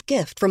heartfelt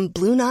gift from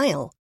Blue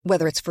Nile.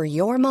 Whether it's for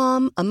your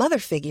mom, a mother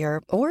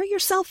figure, or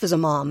yourself as a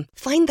mom,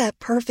 find that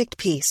perfect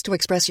piece to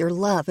express your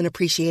love and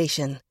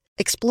appreciation.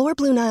 Explore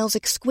Blue Nile's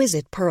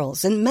exquisite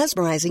pearls and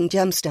mesmerizing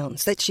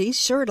gemstones that she's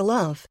sure to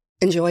love.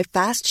 Enjoy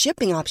fast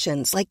shipping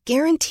options like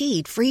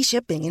guaranteed free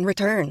shipping and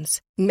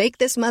returns. Make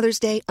this Mother's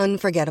Day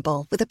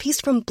unforgettable with a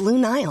piece from Blue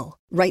Nile.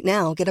 Right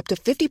now, get up to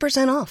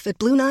 50% off at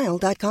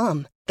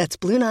BlueNile.com. That's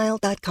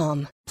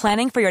BlueNile.com.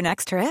 Planning for your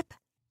next trip?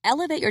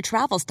 Elevate your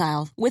travel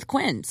style with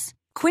Quince.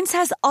 Quince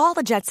has all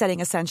the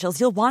jet-setting essentials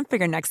you'll want for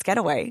your next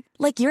getaway,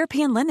 like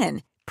European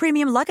linen,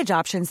 premium luggage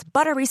options,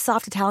 buttery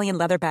soft Italian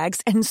leather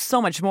bags, and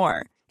so much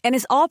more. And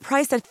is all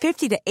priced at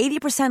 50 to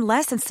 80%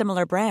 less than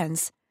similar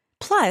brands.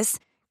 Plus,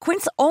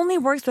 Quince only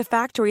works with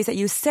factories that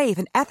use safe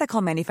and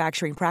ethical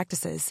manufacturing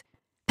practices.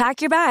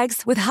 Pack your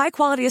bags with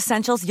high-quality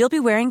essentials you'll be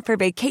wearing for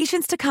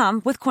vacations to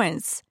come with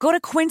Quince. Go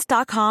to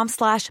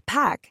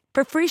quince.com/pack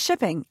for free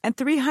shipping and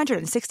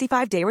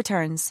 365-day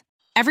returns.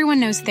 Everyone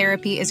knows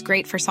therapy is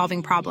great for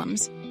solving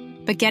problems,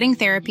 but getting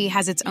therapy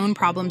has its own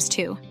problems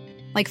too,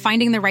 like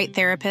finding the right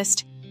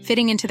therapist,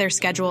 fitting into their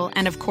schedule,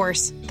 and of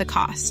course, the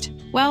cost.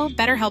 Well,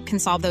 BetterHelp can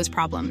solve those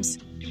problems.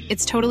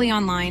 It's totally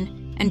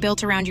online and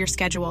built around your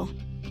schedule.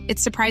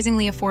 It's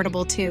surprisingly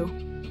affordable too.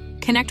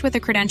 Connect with a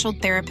credentialed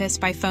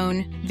therapist by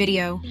phone,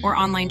 video, or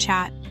online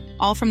chat,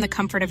 all from the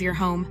comfort of your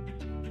home.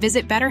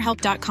 Visit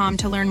BetterHelp.com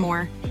to learn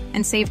more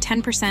and save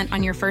 10%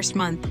 on your first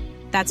month.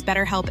 That's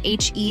BetterHelp,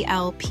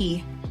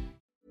 H-E-L-P.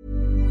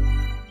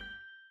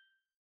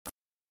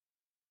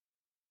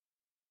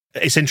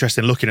 It's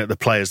interesting looking at the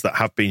players that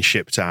have been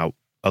shipped out.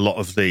 A lot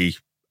of the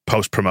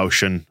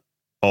post-promotion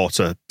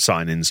auto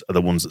signings are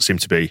the ones that seem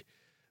to be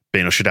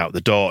being ushered out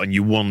the door, and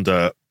you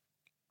wonder,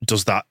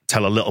 does that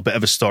tell a little bit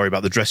of a story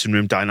about the dressing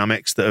room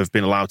dynamics that have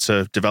been allowed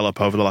to develop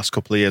over the last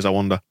couple of years, I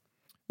wonder?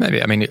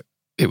 Maybe. I mean,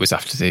 it was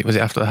after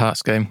the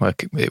Hearts game, where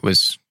it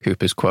was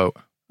Cooper's quote,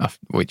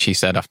 which he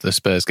said after the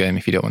Spurs game,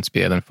 if you don't want to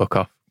be here, then fuck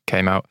off,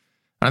 came out.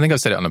 And I think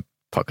I've said it on a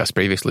podcast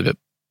previously, but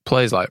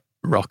players like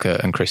Rocker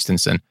and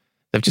Christensen,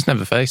 they've just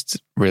never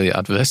faced really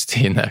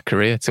adversity in their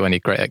career to any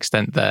great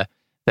extent. Their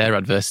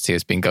adversity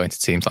has been going to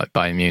teams like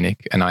Bayern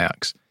Munich and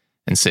Ajax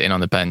and sitting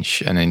on the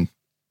bench, and in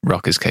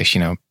Rocker's case,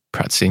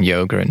 practicing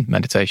yoga and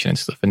meditation and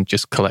stuff and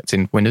just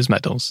collecting winners'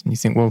 medals. And you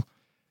think, well,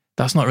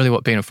 that's not really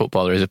what being a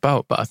footballer is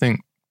about. But I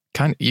think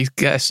you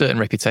get a certain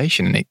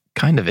reputation, and it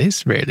kind of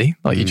is, really.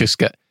 Like you just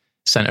get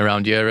sent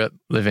around Europe,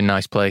 live in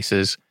nice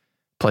places,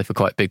 play for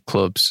quite big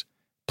clubs,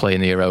 play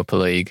in the Europa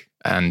League,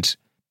 and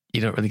you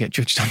don't really get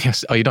judged on your...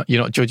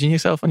 You're not judging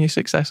yourself on your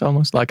success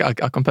almost. Like I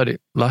compared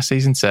it last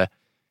season to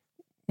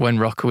when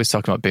Rocker was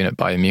talking about being at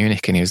Bayern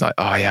Munich, and he was like,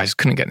 oh yeah, I just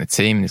couldn't get in the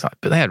team. And he's like,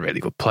 but they had really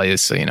good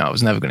players, so I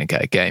was never going to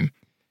get a game.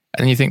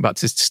 And then you think back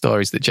to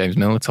stories that James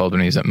Milner told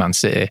when he was at Man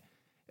City,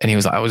 and he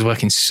was like, I was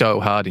working so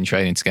hard in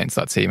training to get into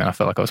that team, and I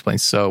felt like I was playing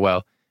so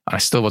well, and I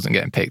still wasn't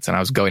getting picked, and I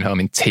was going home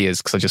in tears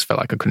because I just felt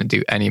like I couldn't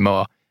do any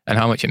more, and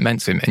how much it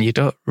meant to him. And you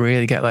don't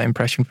really get that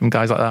impression from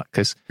guys like that,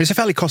 because it's a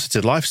fairly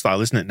cosseted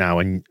lifestyle, isn't it now?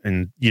 And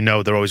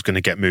they're always going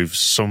to get moves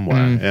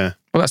somewhere. Yeah.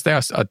 Well, that's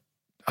the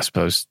I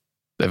suppose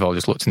they've all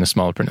just looked in the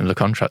small print of the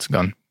contract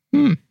and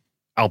gone,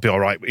 I'll be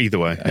all right either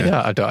way.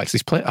 Yeah, I don't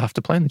actually play. I have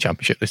to play in the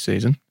Championship this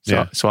season,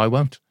 so I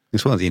won't.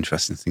 It's one of the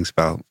interesting things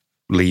about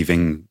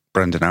leaving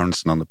Brendan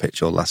Aronson on the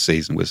pitch all last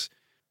season was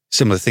a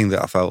similar thing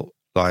that I felt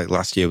like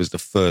last year was the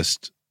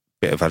first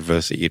bit of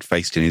adversity he'd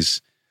faced in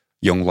his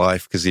young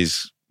life, because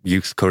his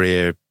youth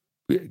career,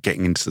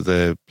 getting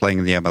into playing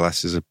in the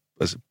MLS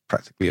as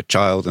practically a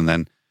child, and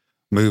then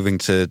moving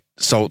to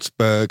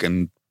Salzburg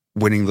and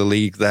winning the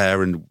league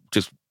there and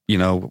just,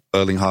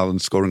 Erling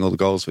Haaland scoring all the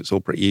goals. So it's all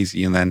pretty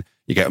easy. And then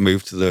you get a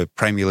move to the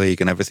Premier League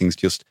and everything's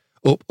just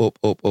up.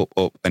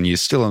 And you're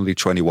still only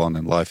 21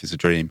 and life is a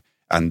dream.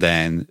 And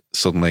then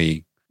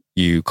suddenly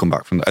you come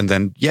back and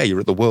then, you're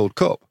at the World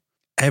Cup.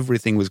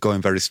 Everything was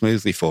going very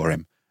smoothly for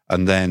him.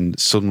 And then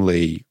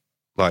suddenly,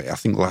 I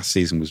think last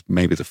season was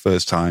maybe the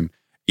first time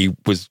he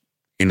was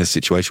in a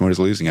situation where he's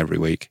losing every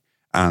week.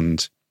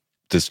 And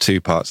there's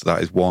two parts of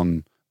that. Is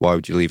one, why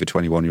would you leave a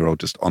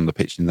 21-year-old just on the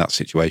pitch in that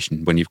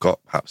situation when you've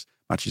got perhaps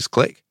Matches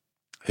Click,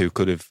 who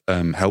could have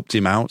helped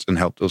him out and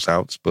helped us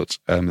out, but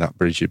that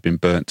bridge had been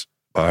burnt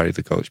by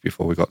the coach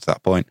before we got to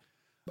that point.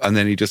 And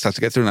then he just had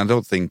to get through. And I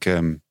don't think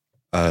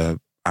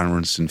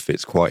Aaronson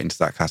fits quite into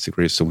that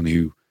category of someone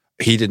who,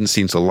 he didn't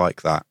seem to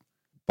like that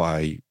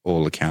by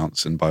all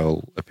accounts and by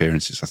all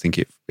appearances. I think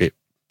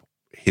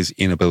his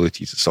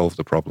inability to solve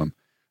the problem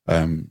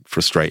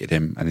frustrated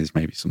him and is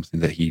maybe something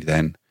that he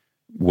then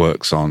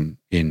works on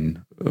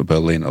in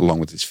Berlin along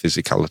with his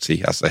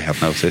physicality, as they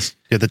have noticed.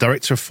 Yeah, the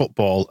director of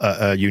football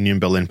at Union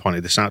Berlin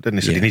pointed this out, didn't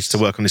he? So he needs to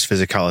work on his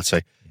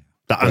physicality.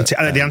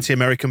 The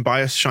anti-American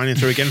bias shining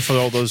through again for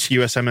all those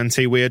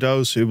USMNT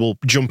weirdos who will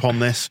jump on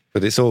this.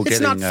 But it's all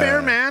not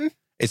fair, man.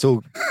 It's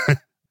all...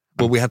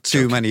 Well, we had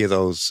too many of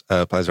those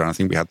players around. I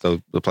think we had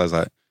the players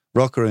like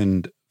Rocker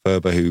and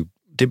Verber who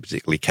didn't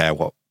particularly care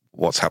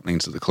what's happening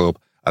to the club.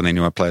 And then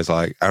you had players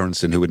like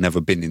Aaronson who had never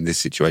been in this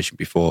situation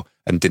before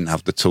and didn't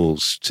have the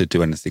tools to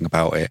do anything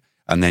about it.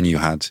 And then you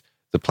had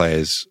the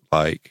players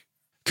like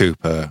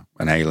Cooper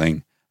and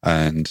Ayling,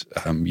 and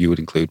you would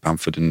include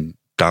Bamford and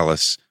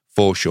Dallas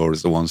for sure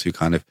as the ones who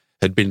kind of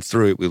had been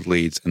through it with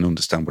Leeds and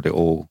understand what it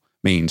all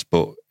means.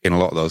 But in a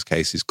lot of those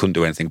cases, couldn't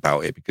do anything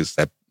about it because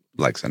their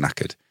legs are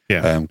knackered.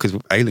 Yeah. Because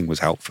Ayling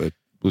was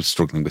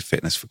struggling with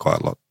fitness for quite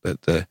a lot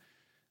at the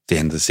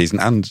end of the season.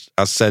 And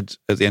as said,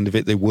 at the end of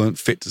it, they weren't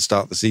fit to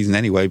start the season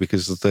anyway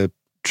because of the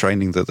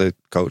training that the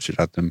coach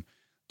had them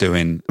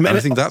doing. And I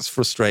think that's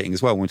frustrating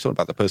as well. When we talk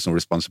about the personal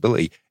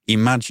responsibility,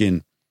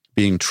 imagine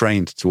being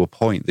trained to a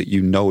point that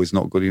is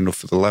not good enough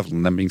for the level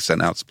and then being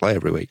sent out to play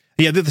every week.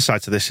 Yeah, the other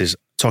side to this is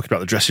talking about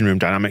the dressing room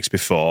dynamics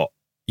before.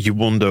 You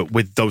wonder,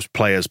 with those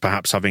players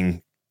perhaps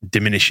having a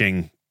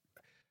diminishing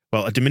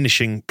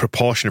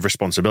proportion of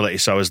responsibility.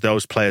 So as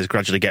those players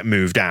gradually get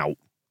moved out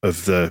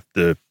of the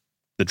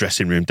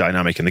dressing room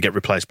dynamic and they get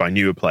replaced by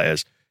newer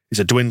players, it's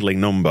a dwindling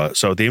number.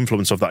 So the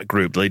influence of that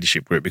group, the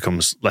leadership group,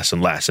 becomes less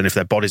and less. And if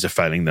their bodies are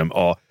failing them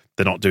or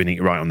they're not doing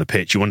it right on the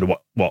pitch, you wonder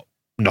what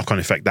knock-on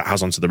effect that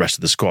has onto the rest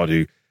of the squad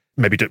who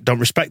maybe don't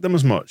respect them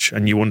as much.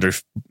 And you wonder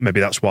if maybe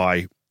that's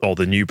why all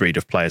the new breed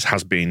of players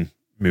have been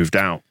moved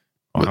out.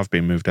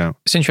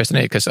 It's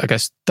interesting, because I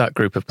guess that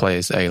group of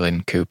players,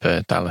 Ayling,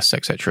 Cooper, Dallas,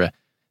 etc.,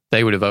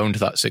 they would have owned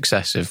that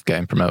success of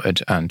getting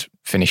promoted and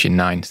finishing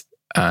 9th.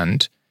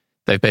 And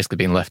they've basically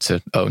been left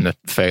to own the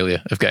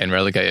failure of getting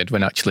relegated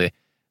when actually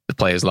the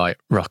players like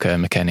Rocker,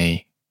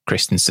 McKennie,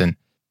 Christensen,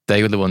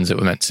 they were the ones that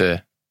were meant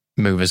to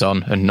move us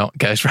on and not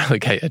get us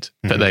relegated.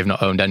 Mm-hmm. But they've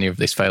not owned any of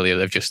this failure.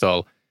 They've just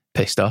all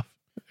pissed off.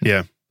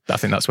 Yeah. I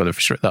think that's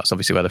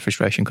obviously where the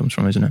frustration comes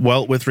from, isn't it?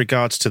 Well, with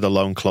regards to the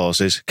loan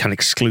clauses, can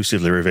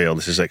exclusively reveal,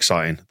 this is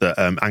exciting, that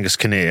Angus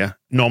Kinnear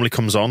normally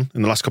comes on.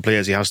 In the last couple of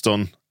years, he has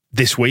done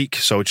this week,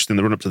 so just in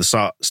the run-up to the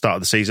start of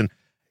the season.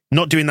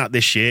 Not doing that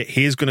this year.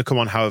 He is going to come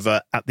on,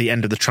 however, at the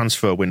end of the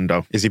transfer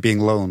window. Is he being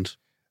loaned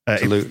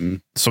to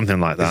Luton?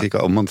 Something like that. Has he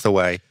got a month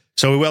away?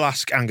 So we will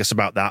ask Angus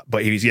about that,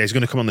 but he's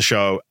going to come on the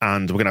show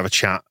and we're going to have a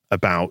chat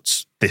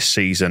about this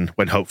season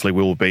when hopefully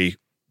we will be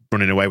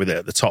running away with it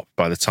at the top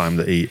by the time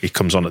that he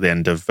comes on at the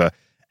end of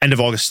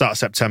August, start of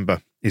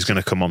September. He's going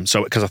to come on.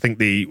 So because I think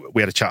we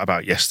had a chat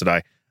about it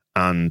yesterday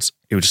and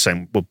he was just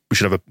saying, well, we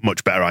should have a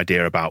much better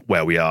idea about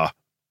where we are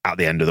at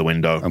the end of the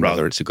window. And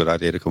whether it's a good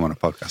idea to come on a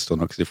podcast or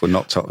not, because if we're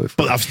not top...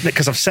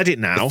 Because I've said it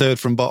now. The third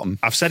from bottom.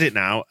 I've said it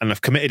now and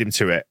I've committed him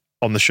to it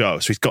on the show,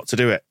 so he's got to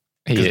do it.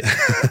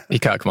 He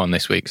can't come on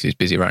this week because he's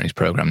busy writing his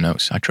programme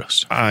notes, I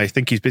trust. I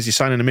think he's busy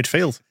signing a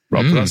midfield,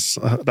 Rob.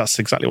 That's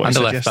exactly what I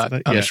said yesterday. And a left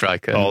back, and a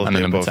striker, and a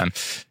number 10.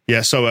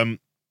 Yeah, so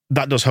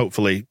that does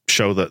hopefully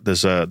show that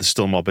there's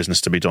still more business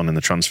to be done in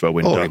the transfer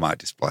window. Or he might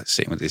just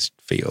sitting with his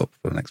feet up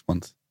for the next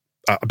month.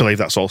 I believe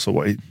that's also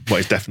what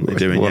he's definitely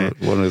doing.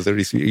 One of the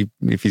reasons,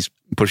 if he's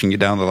pushing you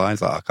down the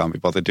lines, like, I can't be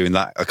bothered doing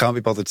that. I can't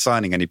be bothered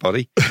signing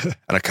anybody, and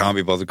I can't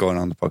be bothered going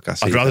on the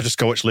podcast. I'd rather just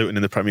go watch Luton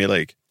in the Premier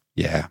League.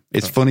 Yeah,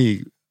 it's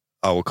funny.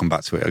 I will come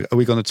back to it. Are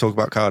we going to talk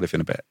about Cardiff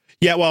in a bit?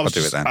 Yeah, well, I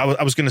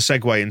was going to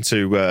segue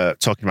into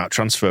talking about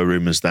transfer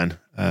rumours then.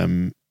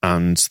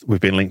 And we've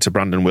been linked to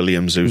Brandon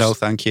Williams, who's no,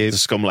 thank you, the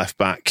scum left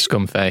back,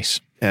 scum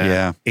face.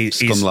 Yeah,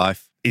 scum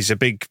life. He's a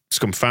big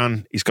scum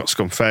fan. He's got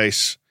scum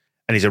face,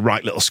 and he's a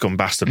right little scum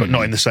bastard, but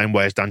not in the same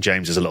way as Dan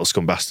James is a little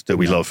scum bastard that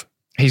we love.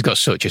 He's got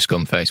such a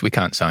scum face. We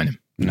can't sign him.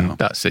 No,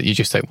 that's it. You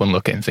just take one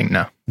look at him and think,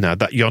 no,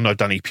 that you're no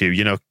Danny Pugh.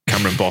 You know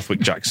Cameron Borthwick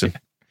Jackson.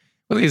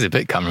 Well, he's a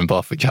bit Cameron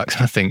Borthwick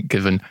Jackson, I think,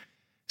 given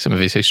some of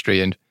his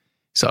history and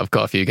sort of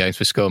got a few games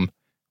for scum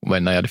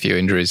when they had a few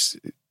injuries.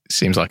 It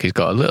seems like he's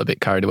got a little bit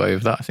carried away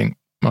with that. I think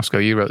Moscow,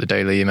 you wrote the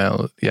Daily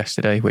Email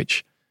yesterday,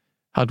 which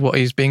had what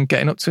he's been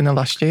getting up to in the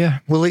last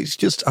year. Well, it's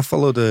just, I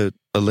followed a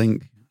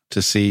link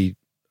to see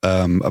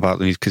about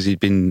the news because he'd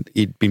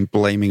been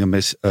blaming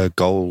a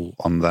goal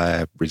on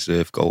their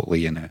reserve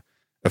goalie in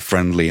a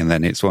friendly, and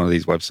then it's one of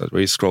these websites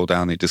where you scroll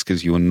down, it just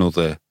gives you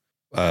another,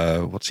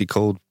 what's he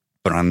called?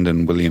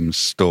 Brandon Williams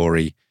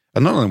story.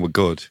 And none of them were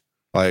good.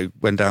 I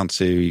went down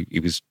to, he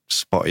was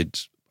spotted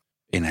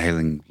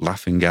inhaling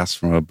laughing gas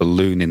from a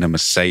balloon in a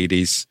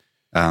Mercedes.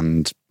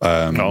 And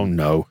oh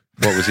no.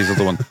 What was his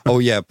other one? Oh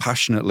yeah,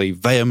 passionately,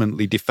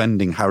 vehemently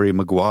defending Harry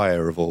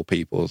Maguire of all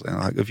people. And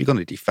like, if you're going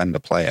to defend a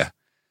player,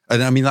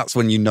 and I mean that's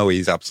when you know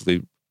he's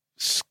absolute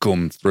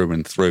scum through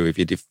and through. If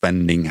you're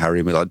defending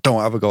Harry Maguire,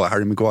 don't have a go at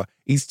Harry Maguire.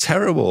 He's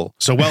terrible.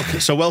 So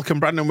welcome,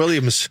 Brandon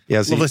Williams.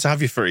 Yes, lovely to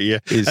have you for a year.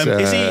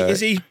 Is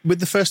he with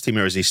the first team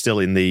or is he still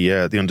in the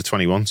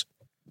under-21s?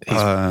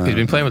 He's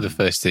been playing with the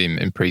first team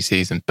in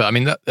pre-season. But I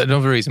mean,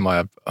 another reason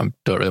why I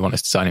don't really want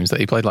us to sign him is that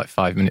he played like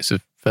 5 minutes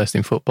of first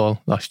team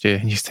football last year.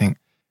 And you just think,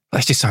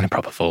 let's just sign a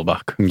proper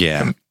fullback.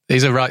 Yeah.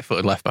 He's a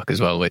right-footed left-back as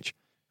well, which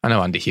I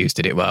know Andy Hughes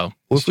did it well.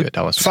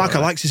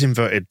 Farker likes his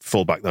inverted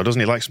fullback though, doesn't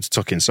he? He likes him to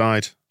tuck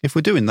inside. If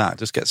we're doing that,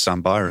 just get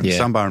Sam Byram. Yeah.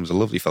 Sam Byram's a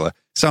lovely fella.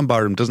 Sam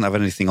Byram doesn't have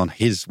anything on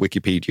his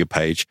Wikipedia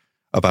page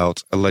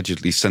about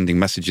allegedly sending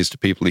messages to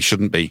people he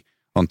shouldn't be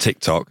on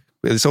TikTok.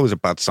 It's always a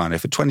bad sign.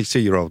 If a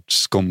 22-year-old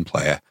scum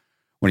player,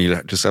 when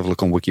you just have a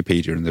look on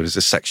Wikipedia and there is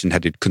a section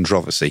headed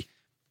controversy.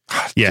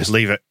 Yes,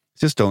 leave it.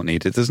 Just don't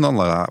need it. There's none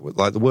like that.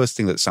 Like the worst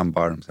thing that Sam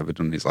Byram's ever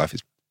done in his life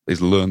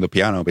is learn the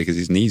piano because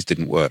his knees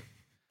didn't work.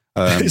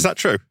 Is that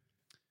true?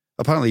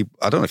 Apparently,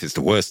 I don't know if it's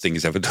the worst thing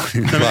he's ever done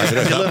in his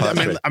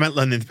life. I meant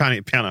learning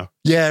the piano.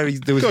 Yeah,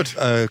 there was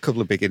a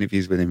couple of big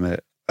interviews with him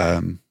at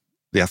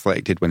The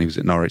Athletic did when he was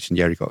at Norwich, and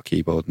he got a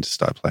keyboard and just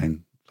started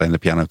playing the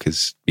piano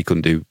because he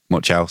couldn't do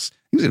much else.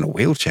 He was in a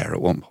wheelchair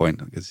at one point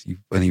because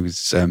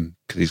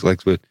his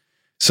legs were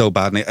so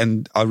bad.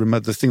 And I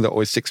remember the thing that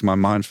always sticks in my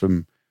mind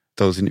from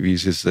those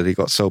interviews is that he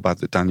got so bad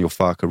that Daniel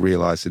Farker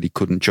realised that he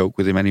couldn't joke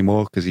with him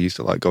anymore because he used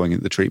to like going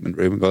into the treatment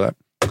room and go like,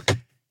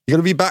 "You're going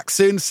to be back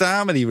soon,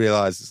 Sam?" And he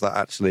realises that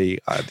actually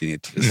I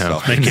need to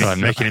stop.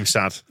 Making him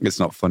sad. It's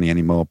not funny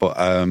anymore. But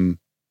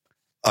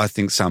I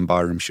think Sam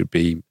Byram should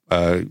be,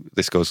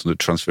 this goes to the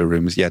transfer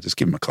rumours, just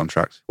give him a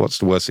contract. What's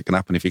the worst that can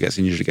happen if he gets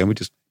injured again?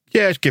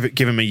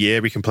 Give him a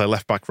year. We can play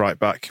left back, right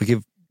back.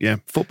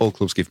 Football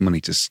clubs give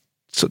money to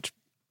such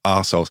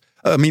arseholes.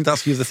 I mean,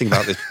 that's the other thing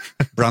about this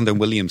Brandon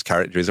Williams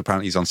character is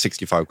apparently he's on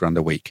 65 grand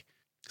a week.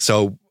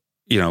 So,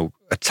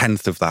 a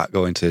tenth of that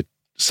going to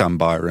Sam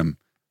Byram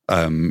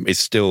is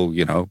still,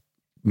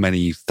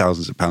 many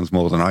thousands of pounds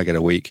more than I get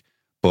a week.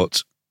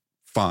 But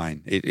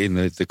fine. In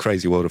the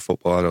crazy world of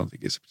football, I don't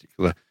think it's a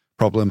particular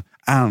problem.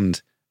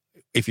 And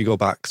if you go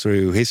back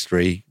through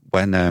history,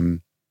 when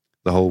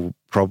the whole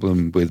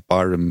problem with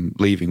Byram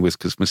leaving was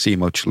because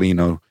Massimo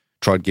Cellino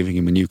tried giving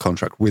him a new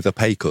contract with a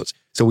pay cut.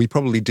 So we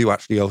probably do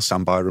actually owe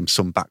Sam Byram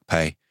some back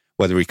pay,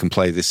 whether he can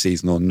play this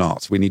season or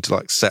not. We need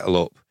to settle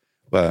up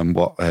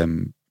what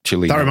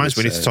Cellino. That reminds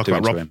me, we need to talk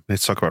about Rob. We need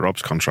to talk about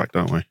Rob's contract,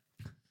 don't we?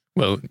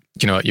 Well, do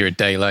you know what? You're a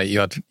day late.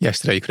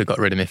 Yesterday you could have got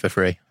rid of me for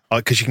free.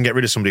 Because you can get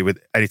rid of somebody with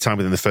any time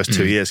within the first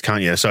 2 years,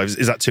 can't you? So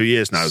is that 2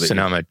 years now? So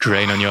now I'm a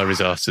drain on your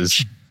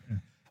resources.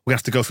 We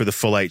have to go through the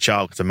full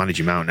HR to manage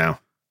him out now.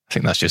 I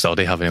think that's just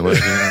Oddie having a word.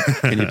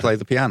 Can you play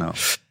the piano?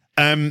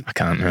 I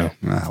can't know.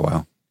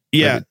 Well.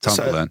 Yeah,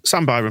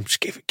 Sam Byram, just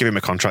give him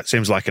a contract.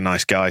 Seems like a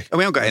nice guy. And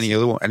we haven't got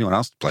anyone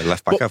else to play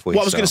left back, have we?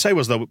 What I was going to say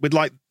was, though, with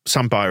like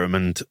Sam Byram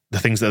and the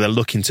things that they're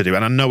looking to do,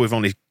 and I know we've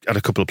only had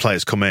a couple of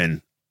players come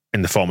in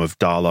the form of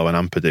Darlow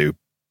and Ampadu,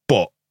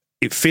 but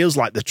it feels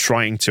like they're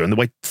trying to, and the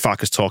way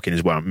Farker's talking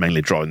is where I'm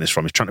mainly drawing this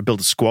from, is trying to build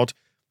a squad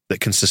that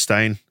can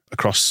sustain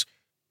across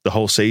the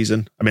whole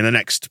season. I mean, the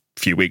next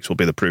few weeks will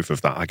be the proof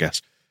of that, I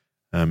guess,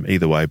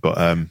 either way. But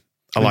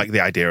I like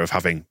the idea of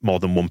having more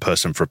than one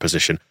person for a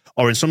position,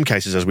 or in some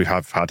cases, as we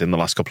have had in the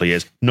last couple of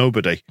years,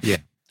 nobody. Yeah.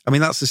 I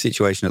mean, that's the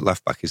situation at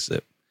left back is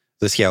that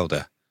there's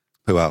Hjelde.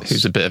 Who else?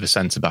 Who's a bit of a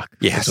centre-back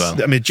as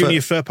well. I mean, Junior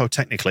Firpo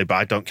technically, but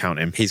I don't count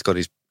him. He's got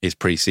his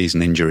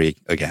pre-season injury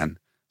again,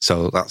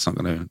 so that's not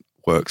going to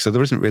work. So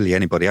there isn't really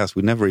anybody else.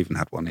 We never even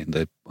had one in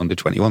the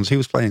under-21s. Who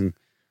was playing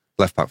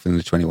left back for the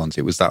under-21s?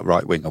 It was that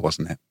right winger,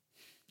 wasn't it?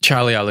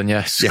 Charlie Allen,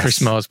 yes.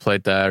 Chris Moore's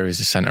played there.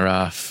 He's a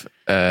centre-half.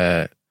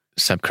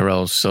 Seb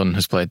Carroll's son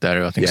has played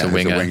there, who I think is a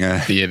winger.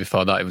 The year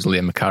before that, it was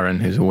Liam McCarron,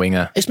 who's a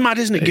winger. It's mad,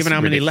 isn't it, given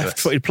how many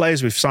left-footed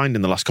players we've signed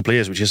in the last couple of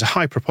years, which is a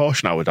high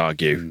proportion, I would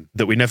argue,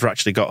 that we never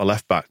actually got a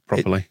left-back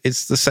properly.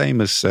 It's the same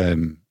as,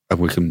 and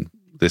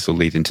this will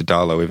lead into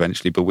Darlow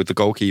eventually, but with the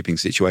goalkeeping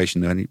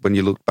situation, when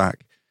you look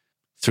back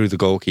through the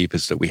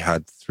goalkeepers that we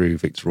had through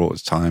Victor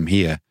Orta's time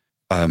here,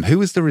 who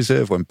was the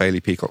reserve when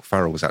Bailey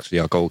Peacock-Farrell was actually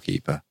our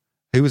goalkeeper?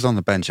 Who was on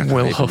the bench?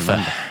 Will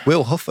Huffer.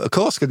 Will Huffer, of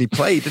course, because he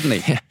played, didn't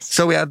he? Yes.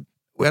 So we had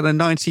a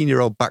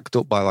 19-year-old backed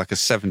up by like a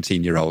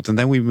 17-year-old, and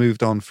then we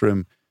moved on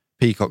from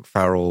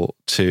Peacock-Farrell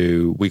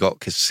to, we got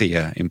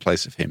Casilla in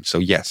place of him. So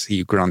yes,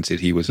 he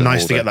was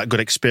nice to get that good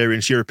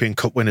experience, European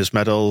Cup winners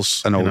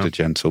medals. An older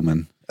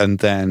gentleman. And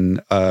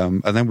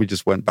then we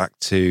just went back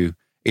to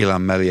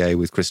Ilan Melier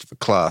with Christopher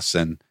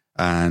Klaassen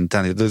and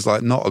Danny. There's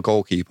like not a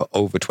goalkeeper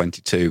over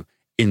 22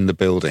 in the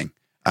building.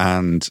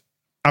 And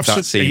are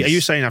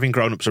you saying having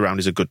grown-ups around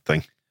is a good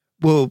thing?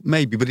 Well,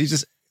 maybe, but it's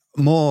just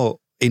more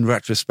in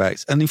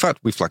retrospect. And in fact,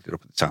 we flagged it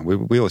up at the time.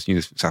 We always knew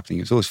this was happening.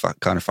 It was always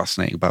kind of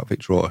fascinating about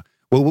Victor Orta.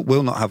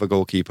 We'll not have a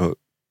goalkeeper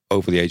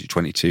over the age of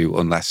 22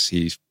 unless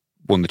he's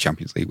won the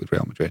Champions League with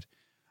Real Madrid.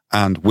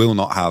 And will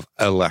not have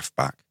a left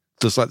back.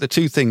 There's like the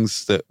two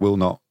things that will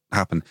not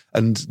happen.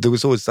 And there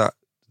was always the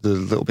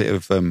little bit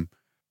of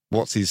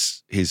what's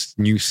his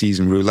new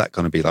season roulette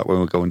going to be like when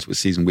we go into a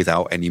season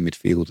without any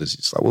midfielders.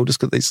 It's like, well, just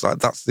because it's like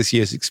that's this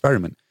year's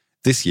experiment.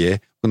 This year,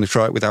 we're going to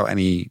try it without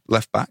any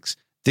left backs.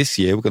 This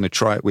year, we're going to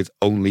try it with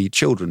only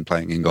children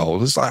playing in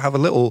goal. It's like have a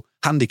little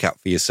handicap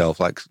for yourself,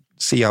 like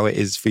see how it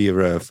is for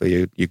your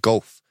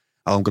golf.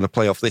 I'm going to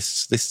play off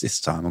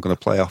this time. I'm going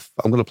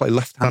to play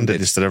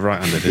left-handed instead of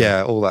right-handed.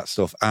 Yeah, all that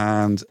stuff.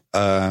 And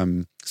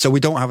so we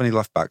don't have any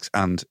left backs.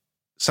 And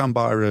Sam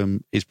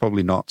Byram is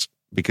probably not,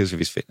 because of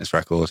his fitness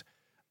record,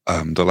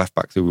 the left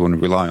back that we want to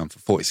rely on for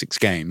 46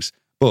 games.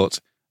 But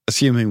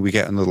assuming we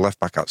get another left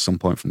back at some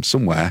point from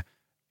somewhere,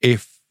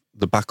 if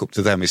the backup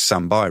to them is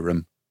Sam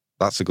Byram,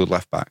 that's a good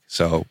left back.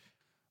 So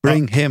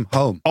bring him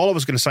home. All I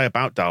was going to say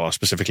about Darlow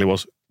specifically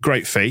was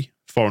great fee,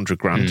 400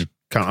 grand.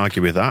 Can't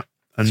argue with that.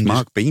 And it's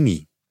Mark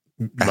Beanie.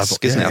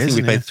 Isn't it? I think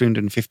we paid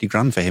 350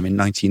 grand for him in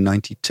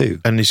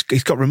 1992. And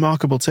he's got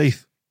remarkable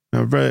teeth.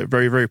 Very,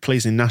 very, very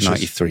pleasing gnashes.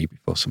 93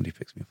 before somebody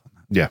picks me up on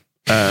that.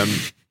 Yeah.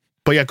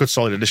 But yeah, good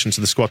solid addition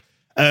to the squad.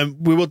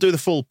 We will do the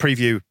full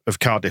preview of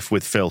Cardiff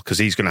with Phil because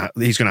he's going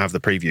to have the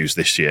previews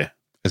this year.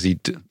 As he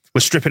do. We're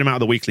stripping him out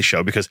of the weekly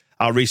show because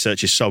our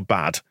research is so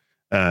bad.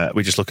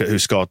 We just look at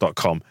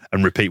whoscored.com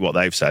and repeat what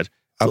they've said.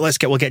 But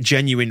we'll get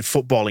genuine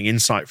footballing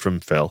insight from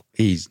Phil.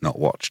 He's not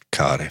watched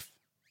Cardiff.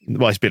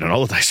 Well, he's been on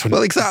holiday. So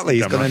well, exactly.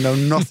 He's going to know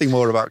nothing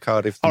more about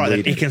Cardiff than all right,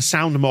 we then he can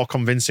sound more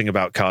convincing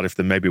about Cardiff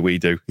than maybe we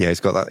do. Yeah,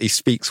 he's got that. He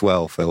speaks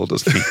well, Phil,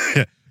 doesn't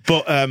he?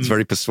 But it's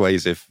very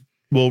persuasive.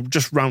 We'll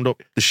just round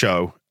up the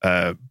show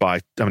by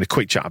having a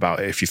quick chat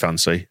about it if you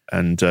fancy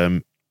and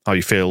how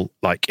you feel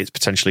like it's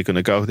potentially going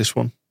to go, this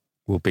one.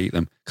 We'll beat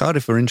them.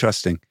 Cardiff are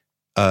interesting.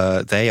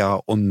 They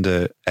are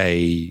under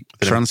a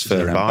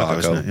transfer embargo.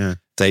 Isn't it? Yeah.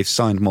 They've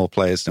signed more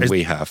players than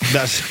we have.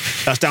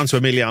 That's down to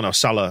Emiliano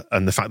Sala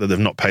and the fact that they've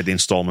not paid the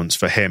instalments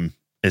for him,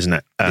 isn't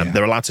it?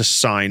 They're allowed to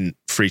sign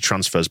free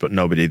transfers, but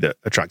nobody that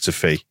attracts a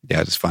fee.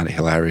 Yeah, I just find it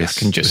hilarious.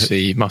 I can just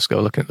see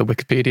Moscow looking at the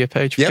Wikipedia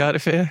page for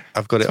Cardiff here.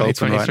 I've got it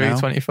open right now.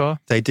 24.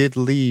 They did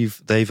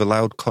leave. They've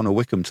allowed Connor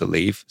Wickham to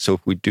leave. So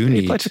if we do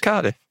need... He played for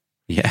Cardiff?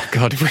 Yeah.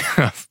 God, we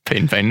have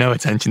been paying no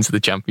attention to the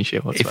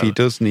Championship whatsoever. If he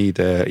does need...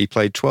 he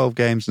played 12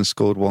 games and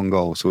scored 1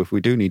 goal. So if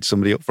we do need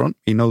somebody up front,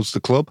 he knows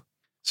the club.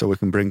 So we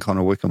can bring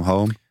Connor Wickham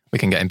home. We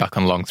can get him back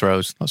on long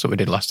throws. That's what we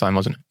did last time,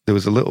 wasn't it? There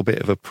was a little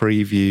bit of a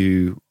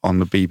preview on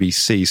the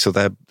BBC. So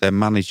their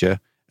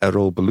manager,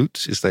 Errol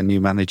Balut, is their new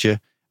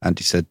manager. And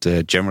he said,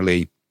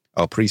 generally,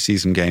 our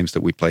pre-season games that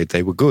we played,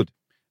 they were good.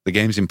 The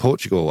games in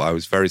Portugal, I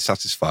was very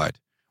satisfied.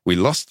 We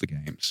lost the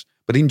games.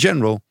 But in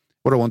general,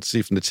 what I want to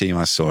see from the team,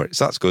 I saw it.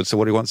 So that's good. So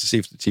what he wants to see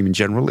from the team in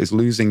general is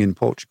losing in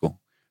Portugal.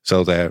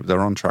 So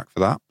they're on track for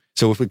that.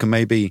 So if we can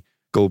maybe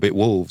go a bit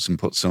Wolves and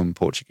put some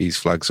Portuguese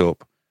flags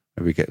up,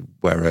 maybe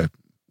wear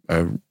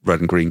a red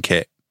and green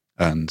kit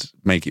and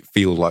make it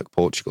feel like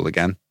Portugal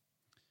again.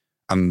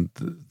 And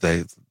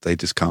they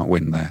just can't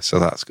win there. So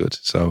that's good.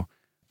 So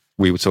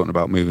we were talking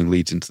about moving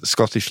Leeds into the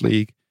Scottish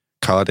League.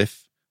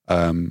 Cardiff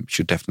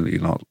should definitely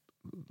not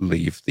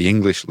leave the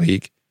English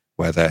League,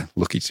 where they're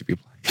lucky to be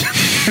playing.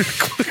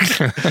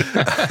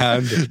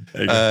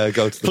 And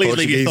go to the Please Portuguese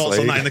leave your thoughts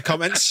League. on that in the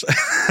comments.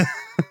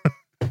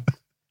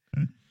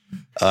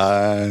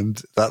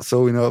 And that's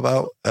all we know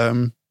about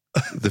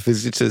the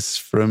visitors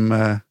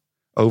from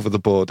over the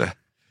border.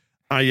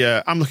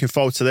 I'm looking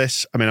forward to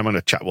this. I mean,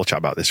 we'll chat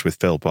about this with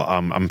Phil, but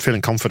I'm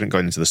feeling confident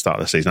going into the start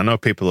of the season. I know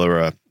people are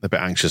a bit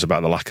anxious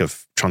about the lack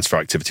of transfer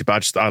activity,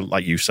 but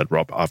like you said,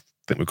 Rob, I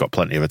think we've got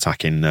plenty of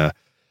attacking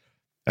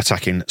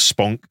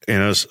spunk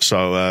in us.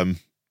 So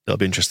it'll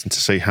be interesting to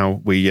see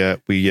how we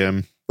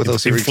Were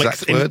those your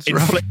exact words,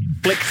 Rob?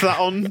 Inflict that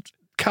on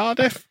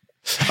Cardiff.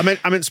 I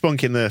meant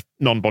spunk in the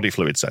non-body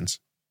fluid sense.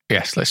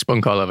 Yes, let's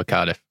spunk all over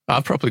Cardiff.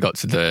 I've probably got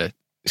to the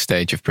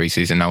stage of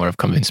pre-season now where I've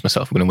convinced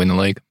myself I'm going to win the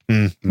league,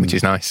 which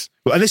is nice.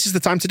 Well, and this is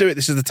the time to do it.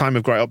 This is the time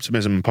of great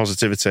optimism and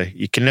positivity.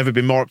 You can never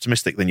be more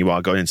optimistic than you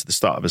are going into the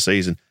start of a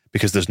season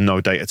because there's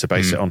no data to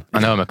base it on. I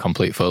know I'm a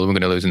complete fool. We're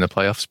going to lose in the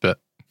playoffs, but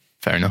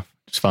fair enough.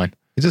 It's fine.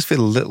 You just feel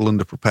a little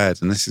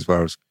underprepared, and this is where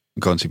I was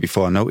going to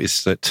before. I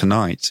noticed that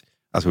tonight,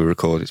 as we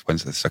record, it's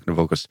Wednesday the 2nd of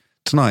August,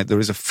 tonight there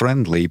is a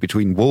friendly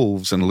between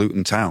Wolves and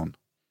Luton Town.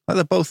 Like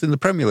they're both in the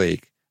Premier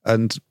League,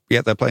 and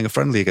yet they're playing a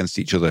friendly against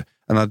each other.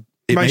 And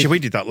we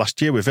did that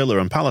last year with Villa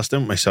and Palace,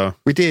 didn't we? So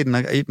we did, and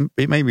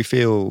it made me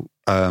feel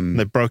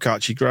they broke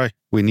Archie Gray.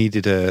 We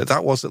needed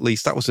that was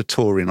a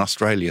tour in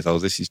Australia, though.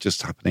 This is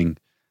just happening,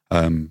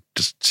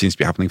 just seems to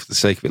be happening for the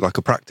sake of it, like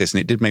a practice. And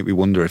it did make me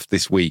wonder if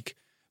this week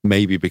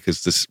maybe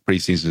because this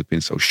preseason has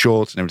been so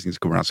short and everything's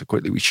come around so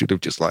quickly, we should have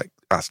just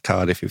asked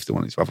Cardiff if they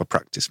wanted to have a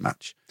practice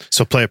match.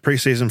 So play a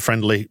preseason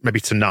friendly maybe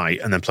tonight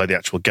and then play the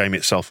actual game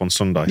itself on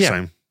Sunday.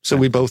 Yeah. So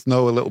we both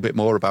know a little bit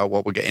more about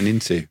what we're getting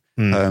into,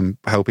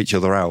 help each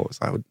other out.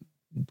 It's like,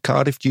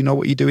 Cardiff, do you know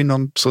what you're doing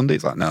on Sunday?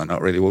 It's like, no,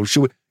 not really. Well,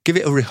 should we give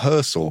it a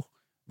rehearsal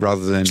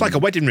rather than... It's like a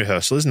wedding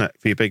rehearsal, isn't it,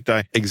 for your big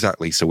day?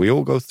 Exactly. So we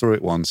all go through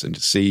it once and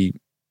just see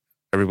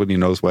everybody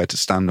knows where to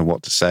stand and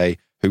what to say,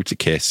 who to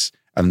kiss,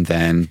 and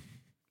then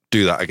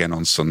do that again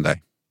on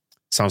Sunday.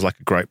 Sounds like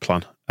a great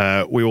plan.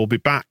 We will be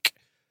back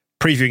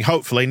previewing,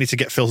 hopefully, need to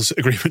get Phil's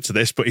agreement to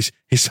this, but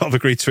he's sort of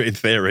agreed to it in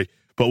theory.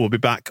 But we'll be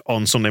back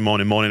on Sunday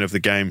morning of the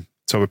game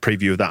to have a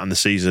preview of that and the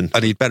season.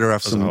 And he'd better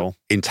have some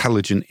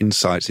intelligent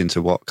insights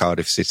into what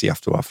Cardiff City have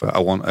to offer. I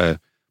want a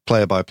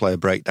player-by-player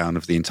breakdown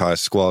of the entire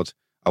squad.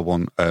 I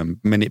want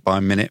minute by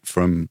minute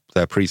from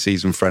their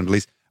pre-season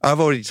friendlies. I've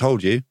already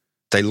told you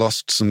they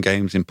lost some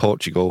games in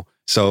Portugal,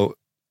 so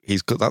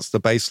that's the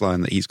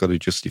baseline that he's got to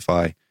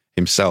justify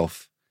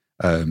himself.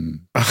 I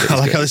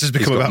like how this has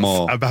become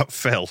about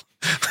Phil.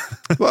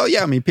 Well,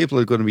 yeah, I mean, people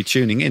are going to be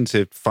tuning in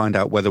to find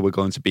out whether we're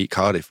going to beat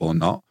Cardiff or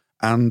not,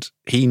 and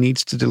he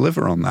needs to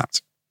deliver on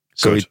that.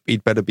 So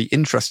he'd better be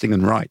interesting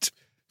and right.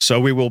 So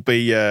we will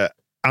be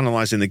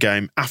analysing the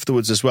game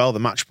afterwards as well, the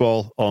match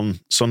ball on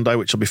Sunday,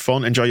 which will be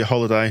fun. Enjoy your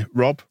holiday,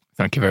 Rob.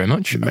 Thank you very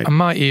much. I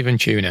might even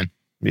tune in.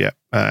 Yeah,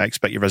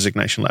 expect your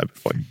resignation letter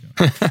before you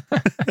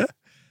go.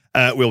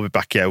 We'll be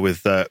back here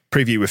with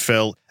preview with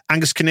Phil.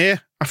 Angus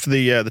Kinnear, after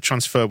the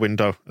transfer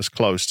window has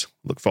closed.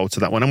 Look forward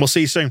to that one, and we'll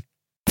see you soon.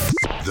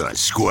 The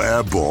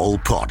Square Ball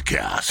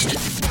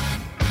Podcast.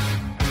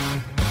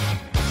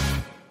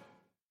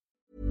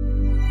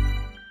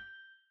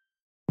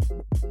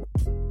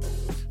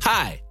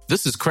 Hi,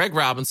 this is Craig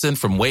Robinson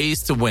from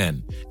Ways to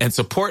Win, and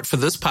support for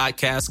this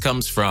podcast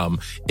comes from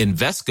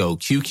Invesco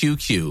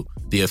QQQ,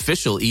 the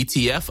official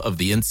ETF of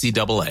the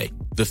NCAA.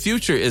 The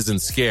future isn't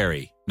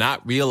scary.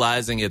 Not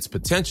realizing its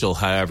potential,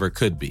 however,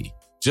 could be.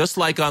 Just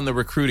like on the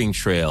recruiting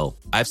trail,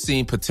 I've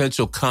seen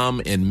potential come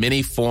in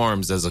many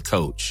forms as a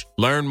coach.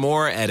 Learn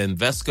more at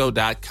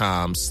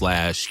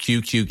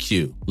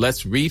Invesco.com/QQQ.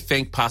 Let's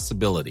rethink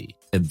possibility.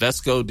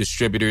 Invesco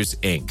Distributors,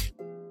 Inc.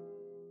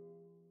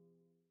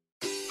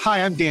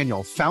 Hi, I'm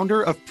Daniel,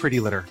 founder of Pretty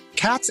Litter.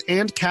 Cats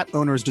and cat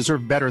owners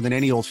deserve better than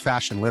any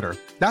old-fashioned litter.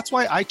 That's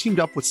why I teamed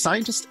up with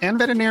scientists and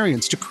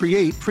veterinarians to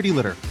create Pretty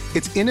Litter.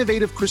 Its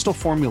innovative crystal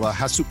formula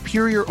has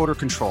superior odor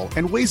control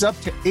and weighs up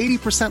to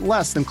 80%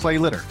 less than clay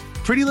litter.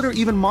 Pretty Litter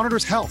even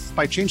monitors health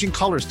by changing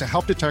colors to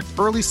help detect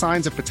early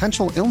signs of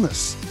potential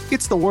illness.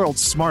 It's the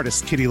world's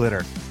smartest kitty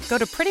litter. Go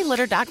to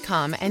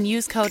prettylitter.com and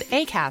use code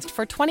ACAST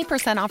for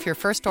 20% off your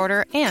first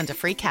order and a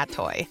free cat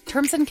toy.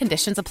 Terms and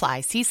conditions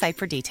apply. See site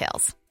for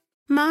details.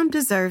 Mom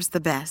deserves the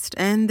best,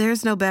 and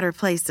there's no better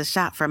place to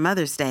shop for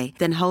Mother's Day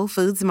than Whole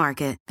Foods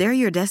Market. They're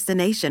your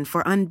destination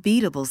for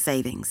unbeatable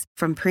savings,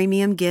 from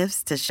premium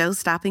gifts to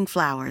show-stopping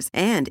flowers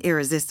and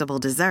irresistible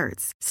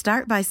desserts.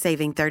 Start by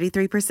saving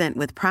 33%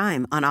 with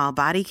Prime on all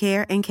body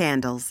care and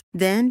candles.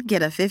 Then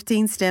get a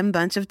 15-stem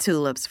bunch of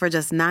tulips for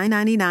just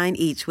 $9.99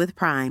 each with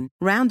Prime.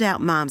 Round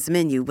out Mom's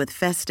menu with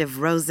festive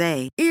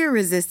rosé,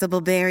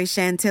 irresistible berry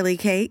chantilly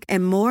cake,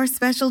 and more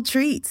special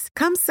treats.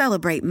 Come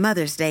celebrate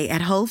Mother's Day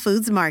at Whole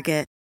Foods Market.